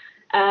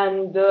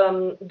 And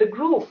the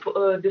group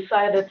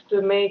decided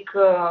to make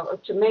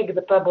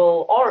the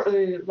pebble or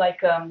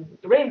like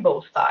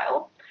rainbow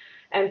style,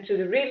 and to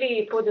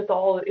really put it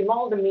all in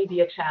all the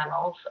media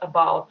channels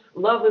about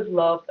love is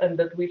love and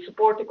that we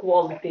support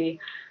equality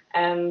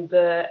and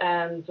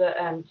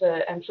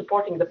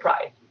supporting the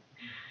pride.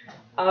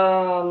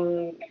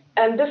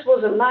 And this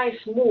was a nice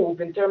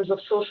move in terms of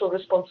social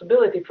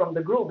responsibility from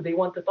the group. They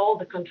wanted all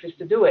the countries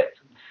to do it.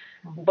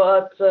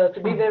 But to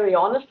be very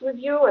honest with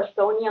you,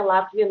 Estonia,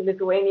 Latvia, and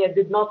Lithuania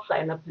did not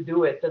sign up to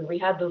do it. And we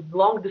had a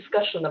long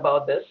discussion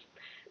about this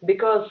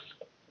because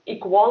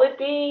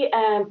equality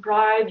and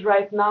pride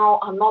right now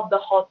are not the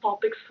hot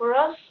topics for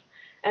us,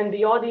 and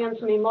the audience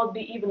may not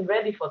be even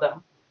ready for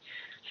them.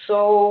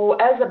 So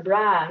as a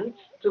brand,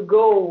 to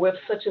go with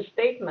such a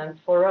statement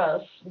for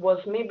us was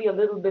maybe a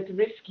little bit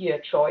riskier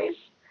choice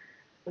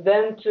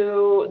than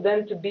to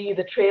be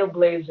the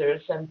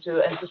trailblazers and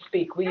to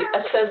speak. We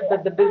assessed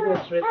that the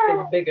business risk is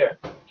bigger.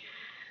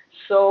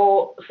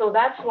 So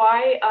that's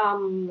why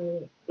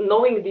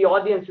knowing the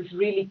audience is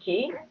really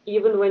key,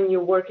 even when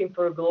you're working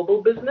for a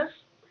global business.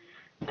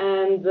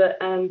 And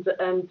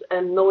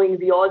knowing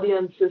the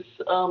audience is,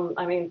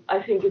 I mean,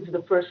 I think it's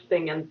the first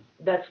thing, and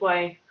that's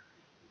why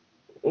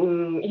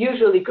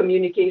usually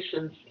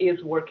communications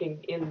is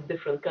working in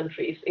different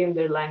countries in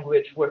their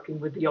language, working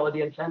with the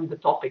audience and the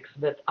topics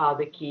that are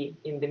the key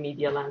in the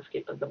media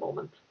landscape at the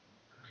moment.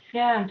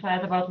 Yeah, and to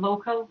add about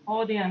local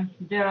audience,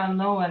 there are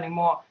no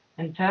anymore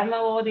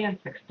internal audience,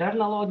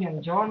 external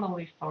audience,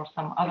 journalists, or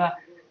some other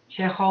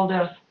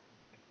shareholders.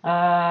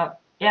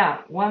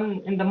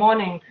 One in the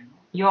morning,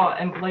 your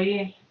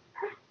employee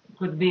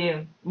could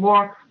be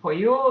work for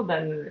you,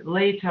 then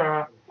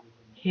later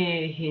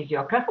he's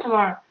your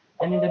customer,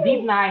 and in the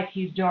deep night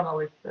he's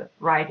journalist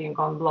writing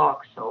on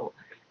blogs. So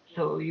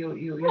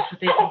you should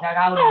take into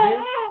account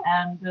this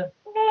and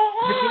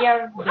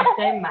declare the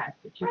same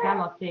message. You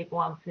cannot take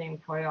one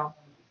thing for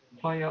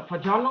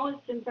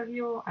journalist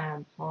interview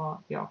and for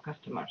your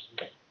customers.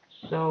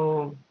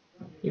 So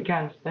you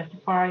can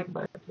specify,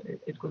 but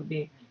it could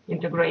be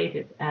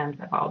integrated and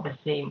about the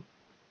same.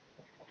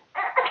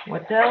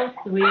 What else?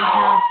 We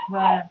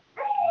have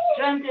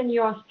strengthen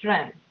your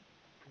strengths.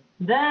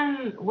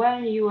 Then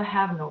when you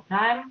have no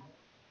time,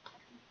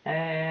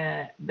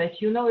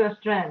 but you know your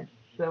strengths.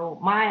 So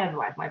my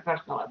advice, my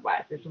personal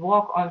advice is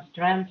work on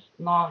strengths,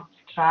 not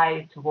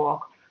try to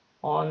work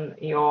on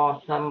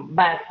your some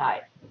bad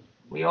side.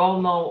 We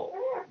all know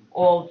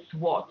all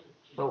SWOT.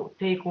 So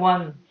take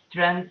one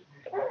strength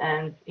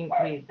and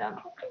increase them.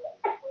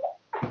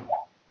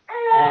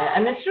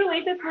 And it's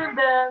related with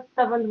the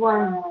seventh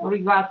one we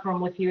got from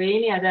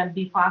Lithuania, then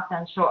be fast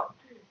and short.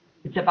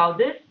 It's about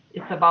this.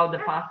 It's about the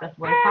fastest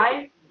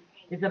Wi-Fi.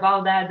 It's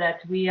about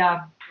that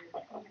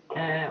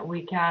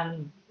we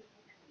can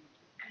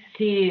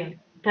see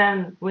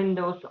 10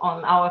 windows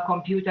on our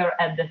computer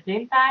at the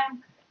same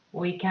time.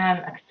 We can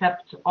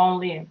accept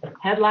only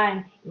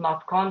headlines,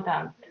 not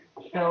content.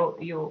 So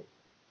you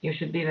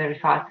should be very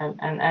fast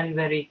and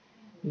very,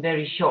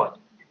 very short.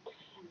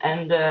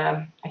 And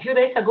a few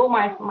days ago,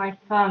 my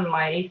son,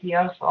 my 8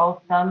 years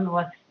old son,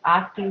 was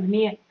asking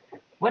me,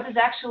 what is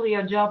actually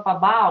your job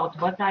about?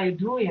 What are you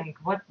doing?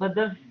 What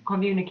does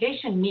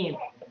communication mean?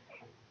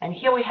 And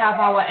here we have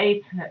our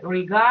 8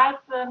 regards,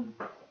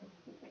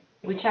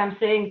 which I'm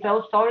saying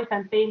tell stories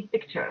and paint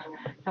pictures.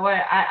 So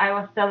I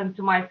was telling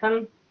to my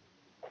son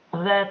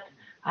that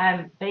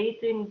I'm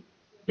painting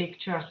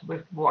pictures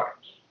with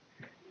words.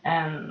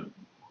 And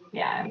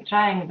yeah, I'm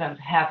trying them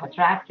to have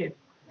attractive,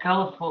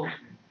 colorful,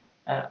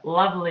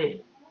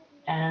 lovely,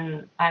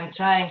 and I'm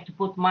trying to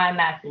put my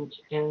message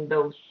in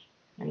those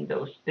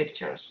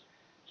pictures.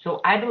 So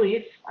I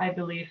believe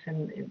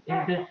in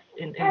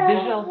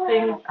visual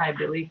things. I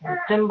believe in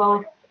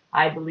symbols.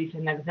 I believe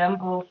in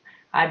examples.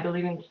 I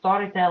believe in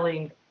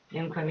storytelling,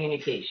 in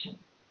communication.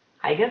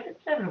 I guess it's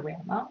everywhere,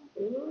 no?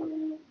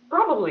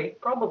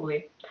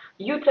 Probably.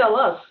 You tell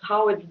us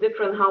how it's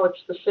different, how it's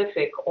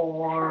specific,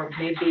 or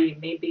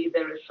maybe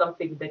there is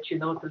something that you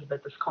notice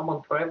that is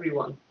common for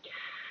everyone.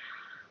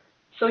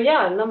 So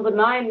yeah, number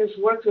 9 is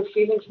work with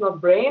feelings,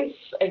 not brains.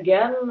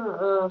 Again,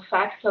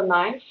 facts are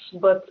nice,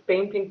 but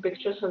painting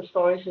pictures and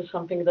stories is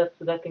something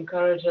that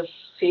encourages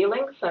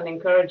feelings and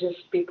encourages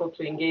people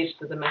to engage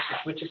to the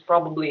message, which is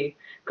probably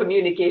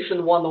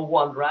communication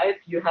 101, right?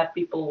 You have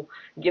people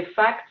give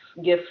facts,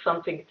 give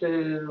something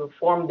to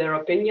form their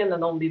opinion,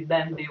 and only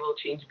then they will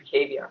change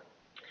behavior.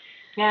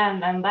 Yeah,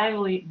 and I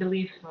really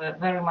believe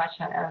very much,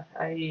 as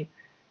I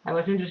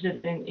was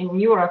interested in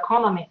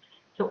neuroeconomy.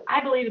 So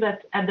I believe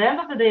that at the end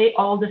of the day,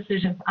 all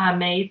decisions are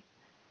made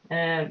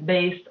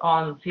based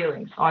on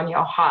feelings, on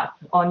your heart,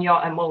 on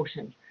your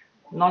emotions,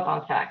 not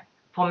on fact.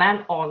 For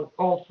men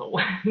also,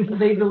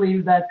 they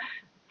believe that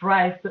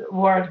price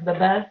works the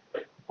best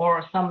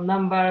or some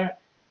number,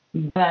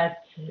 but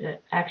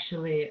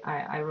actually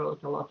I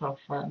wrote a lot of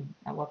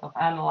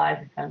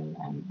analysis and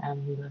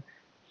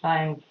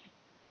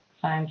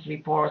science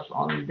reports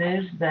on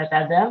this, that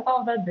at the end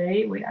of the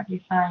day we are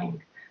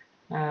deciding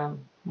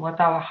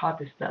what our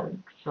heart is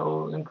telling.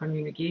 So in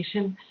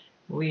communication,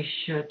 we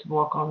should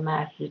work on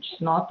message,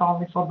 not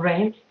only for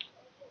brains.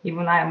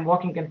 Even I am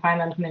working in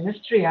finance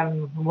ministry,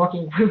 I'm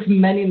working with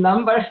many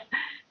numbers.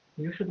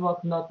 You should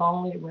work not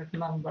only with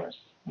numbers,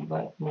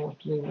 but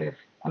mostly with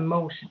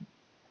emotion.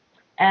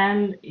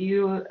 And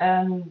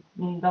the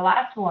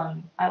last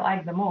one I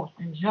like the most,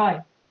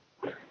 enjoy.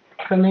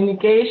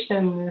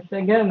 Communication is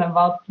again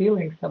about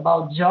feelings,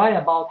 about joy,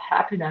 about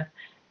happiness,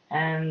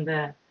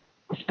 and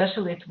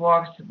especially it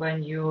works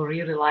when you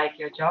really like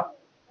your job,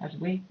 as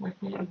we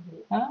do.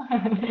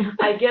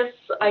 I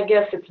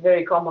guess it's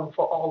very common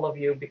for all of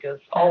you, because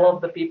all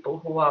of the people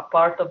who are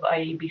part of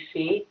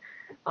IABC,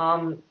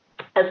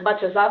 as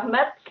much as I've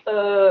met,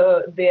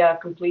 they are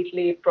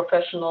completely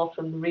professionals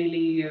and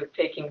really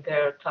taking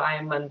their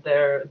time and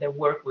their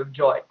work with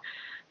joy.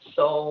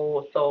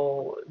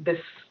 So this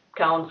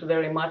counts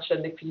very much,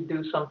 and if you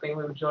do something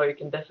with joy, you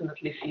can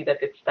definitely see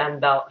that it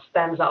stands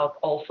out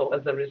also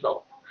as a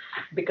result.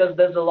 because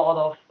there's a lot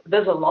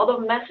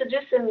of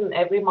messages in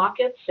every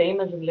market, same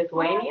as in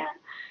Lithuania,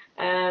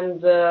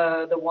 and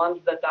the ones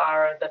that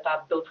are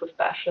built with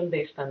passion,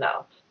 they stand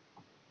out.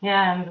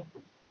 Yeah, and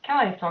can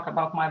I talk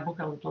about my book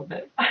a little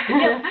bit?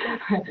 Yes.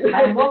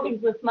 I'm working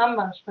with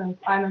members in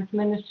Finance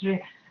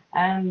Ministry,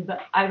 and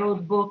I wrote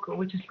a book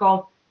which is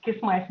called Kiss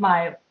My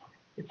Smile.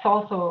 It's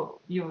also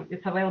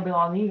it's available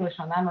on English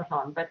on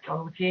Amazon, but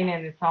on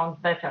Lithuanian it sounds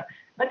better.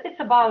 But it's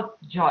about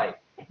joy.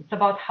 It's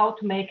about how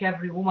to make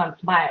every woman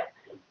smile.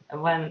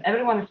 When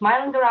everyone is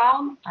smiling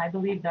around, I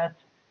believe that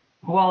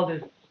the world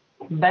is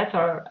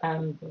better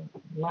and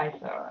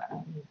nicer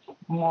and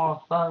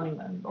more fun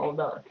and all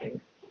those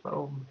things.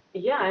 So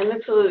yeah, and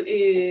it's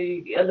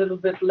a little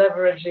bit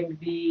leveraging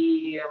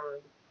the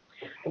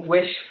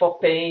wish for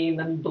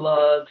pain and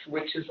blood,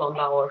 which is on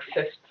our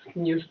 5th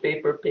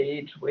newspaper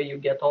page, where you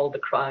get all the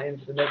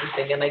crimes and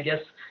everything. And I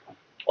guess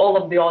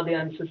all of the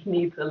audiences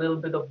need a little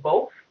bit of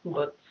both,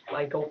 but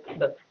I hope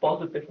that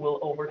positive will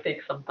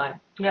overtake sometime.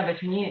 Yeah,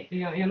 but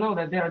you know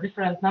that there are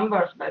different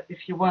numbers, but if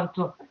you want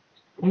to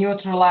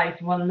neutralize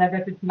one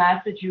negative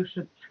message, you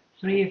should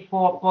 3,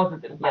 4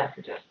 positive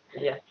messages.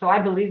 Yes. So I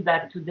believe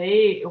that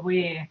today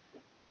we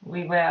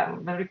were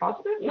very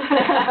positive.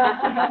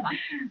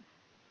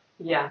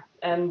 Yeah,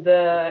 and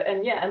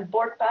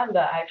Board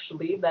Panda,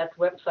 actually, that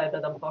website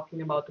that I'm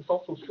talking about is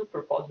also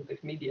super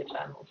positive media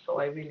channel. So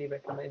I really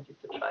recommend you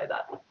to try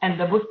that. And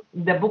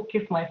the book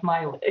Kiss My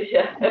Smile.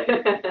 Yeah.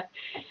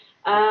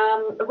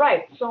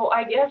 Right. So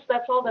I guess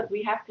that's all that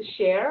we have to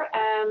share.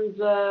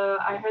 And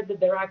I heard that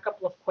there are a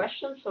couple of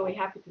questions, so we're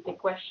happy to take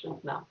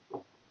questions now.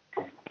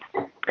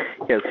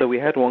 Yeah, so we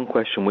had one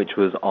question which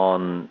was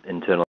on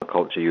internal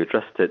culture. You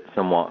addressed it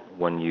somewhat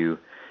when you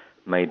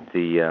made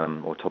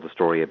or told the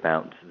story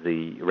about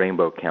the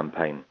Rainbow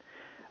campaign.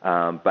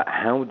 But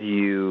how do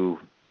you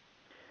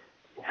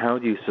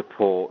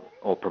support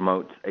or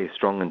promote a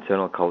strong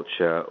internal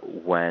culture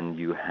when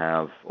you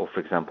have, or for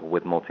example,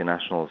 with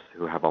multinationals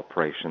who have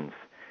operations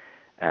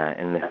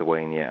in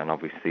Lithuania and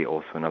obviously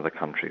also in other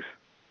countries?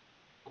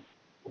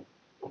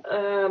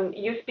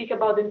 You speak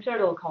about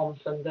internal comms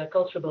and the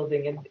culture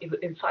building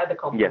inside the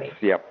company. Yes,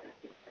 yep.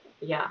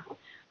 Yeah.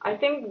 I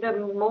think the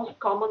most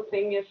common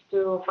thing is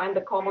to find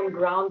the common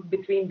ground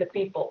between the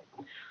people.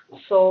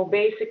 So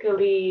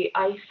basically,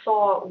 I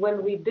saw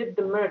when we did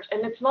the merge,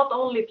 and it's not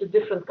only to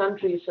different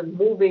countries and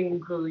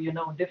moving to,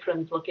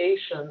 different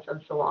locations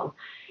and so on.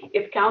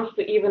 It counts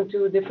to even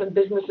to different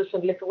businesses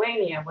in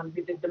Lithuania when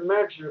we did the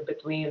merger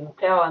between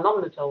Teo and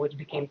Omnitel, which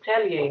became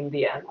Telia in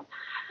the end.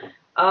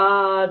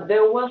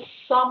 There was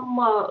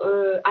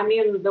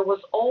there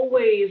was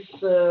always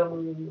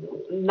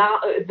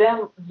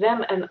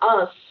them and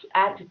us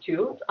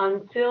attitude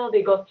until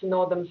they got to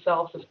know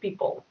themselves as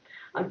people,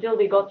 until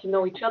they got to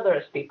know each other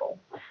as people,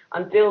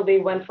 until they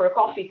went for a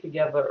coffee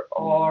together,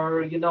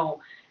 or,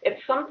 it's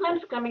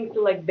sometimes coming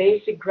to like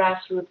basic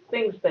grassroots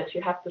things that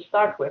you have to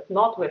start with,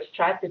 not with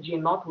strategy,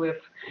 not with,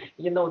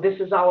 this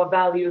is our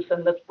values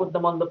and let's put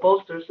them on the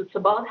posters. It's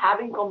about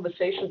having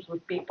conversations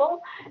with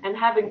people and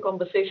having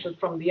conversations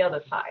from the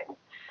other side.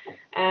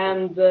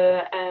 And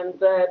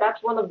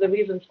that's one of the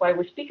reasons why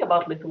we speak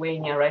about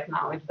Lithuania right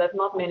now, is that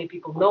not many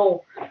people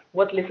know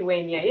what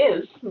Lithuania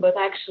is, but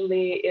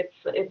actually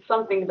it's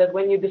something that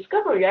when you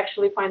discover, you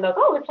actually find out,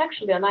 oh, it's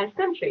actually a nice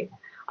country.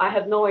 I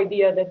had no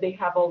idea that they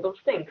have all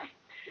those things.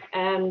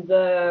 And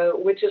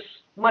which is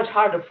much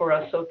harder for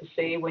us, so to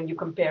say, when you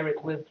compare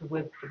it with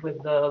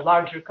the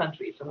larger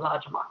countries and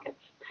larger markets.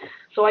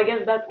 So I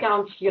guess that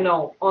counts,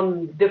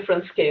 on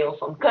different scales,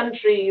 on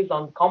countries,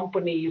 on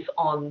companies,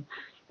 on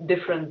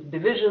different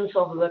divisions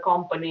of the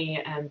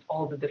company, and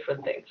all the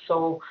different things.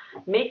 So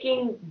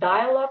making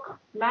dialogue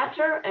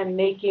matter and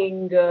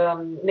making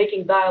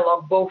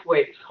dialogue both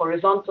ways,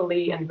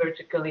 horizontally and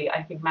vertically,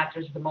 I think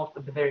matters the most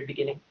at the very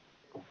beginning.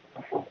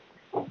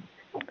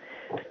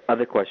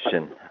 Other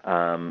question.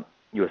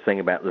 You were saying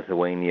about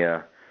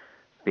Lithuania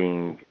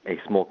being a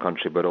small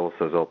country, but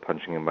also as well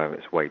punching above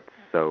its weight.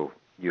 So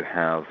you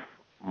have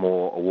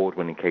more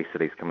award-winning case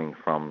studies coming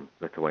from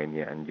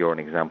Lithuania, and you're an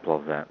example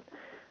of that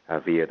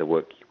via the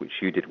work which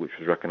you did, which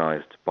was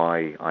recognized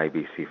by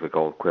IABC for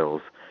Gold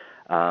Quills.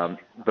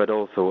 But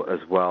also as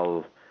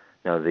well,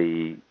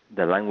 the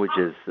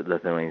languages that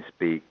Lithuanians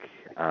speak,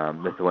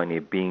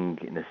 Lithuania being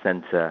in the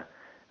center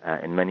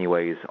in many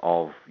ways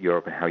of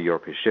Europe and how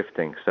Europe is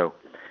shifting. So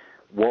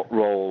what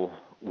role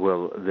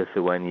will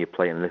Lithuania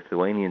play and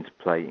Lithuanians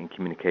play in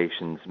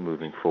communications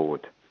moving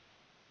forward?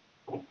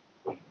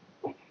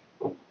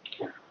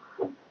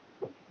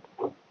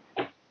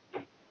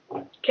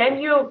 Can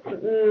you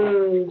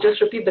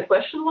just repeat the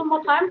question one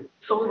more time,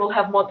 so we will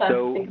have more time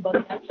to think about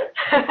the answer?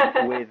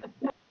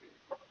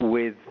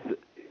 with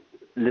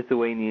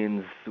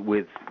Lithuanians,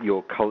 with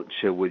your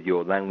culture, with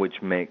your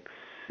language mix,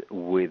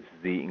 with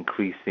the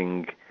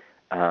increasing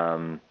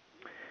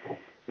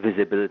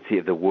visibility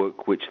of the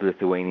work which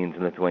Lithuanians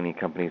and Lithuanian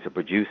companies are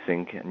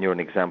producing, and you're an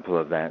example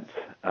of that,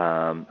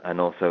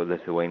 and also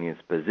Lithuania's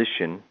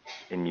position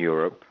in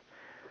Europe.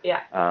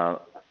 Yeah.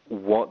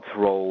 What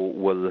role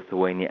will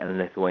Lithuania and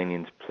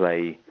Lithuanians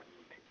play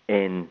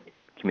in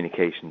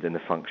communications in the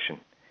function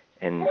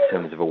in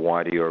terms of a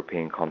wider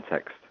European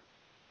context?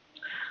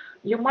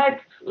 You might,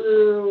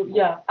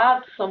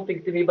 add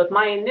something to me, but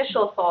my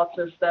initial thoughts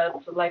is that,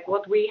 like,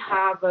 what we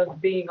have as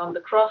being on the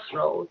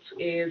crossroads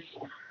is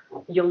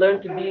you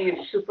learn to be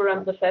super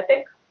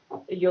empathetic.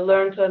 You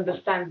learn to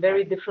understand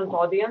very different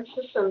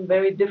audiences and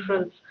very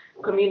different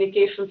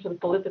communications and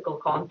political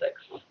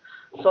contexts.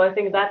 So I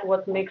think that's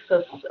what makes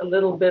us a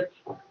little bit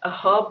a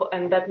hub,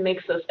 and that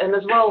makes us, and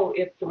as well,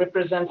 it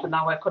represents in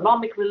our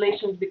economic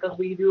relations because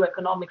we do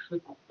economics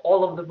with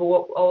all of the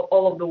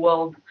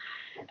world,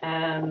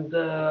 and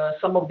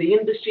some of the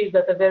industries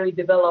that are very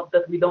developed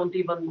that we don't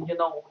even,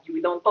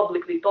 we don't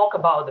publicly talk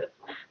about it.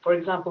 For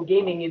example,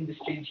 gaming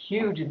industry is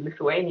huge in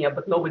Lithuania,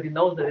 but nobody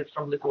knows that it's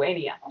from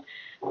Lithuania.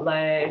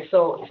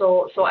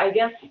 So I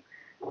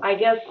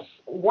guess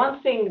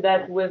one thing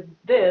that with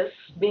this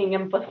being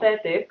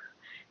empathetic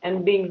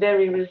and being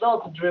very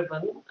results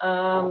driven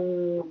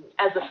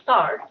as a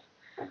start,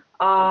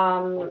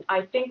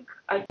 I think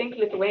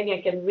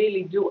Lithuania can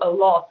really do a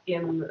lot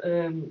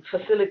in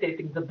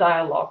facilitating the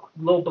dialogue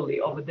globally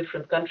over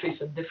different countries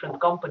and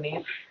different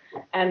companies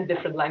and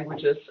different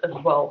languages as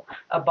well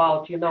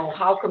about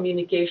how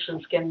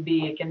communications can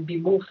be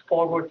moved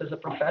forward as a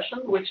profession,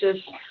 which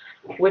is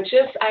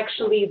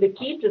actually the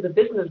key to the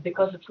business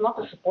because it's not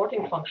a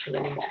supporting function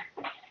anymore.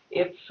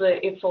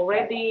 It's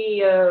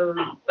already,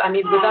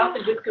 without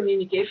the good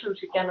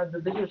communications, you cannot do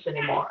business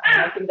anymore.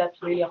 And I think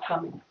that's really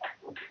upcoming.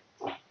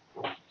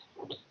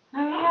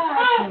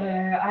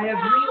 I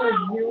agree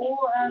with you.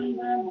 And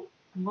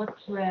what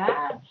to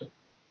add?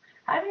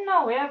 I don't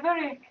know. We are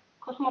very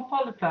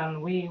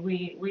cosmopolitan.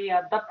 We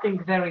are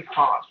adapting very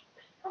fast.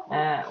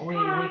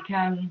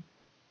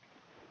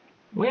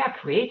 We are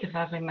creative,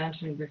 as I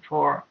mentioned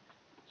before.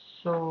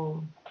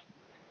 So,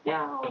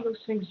 all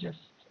those things just.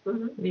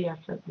 Mm-hmm. We are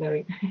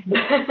very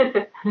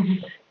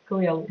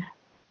clearly.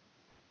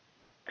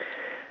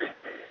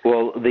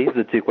 Well, these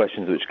are the two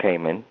questions which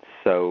came in,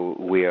 so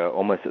we are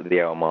almost at the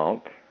hour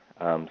mark.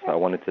 So I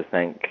wanted to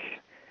thank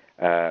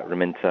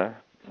Raminta,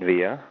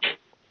 Vija,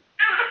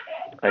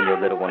 and your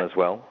little one as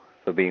well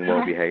for being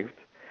well behaved.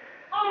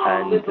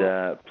 And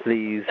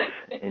please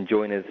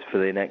join us for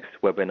the next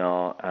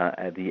webinar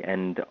at the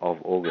end of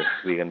August.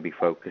 We're going to be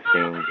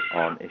focusing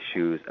on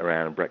issues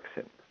around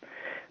Brexit.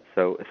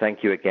 So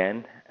thank you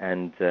again,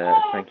 and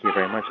thank you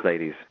very much,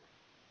 ladies.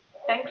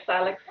 Thanks,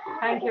 Alex.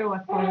 Thank you. It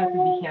was a pleasure to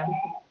be here.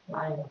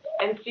 Bye.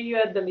 And see you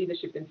at the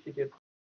Leadership Institute.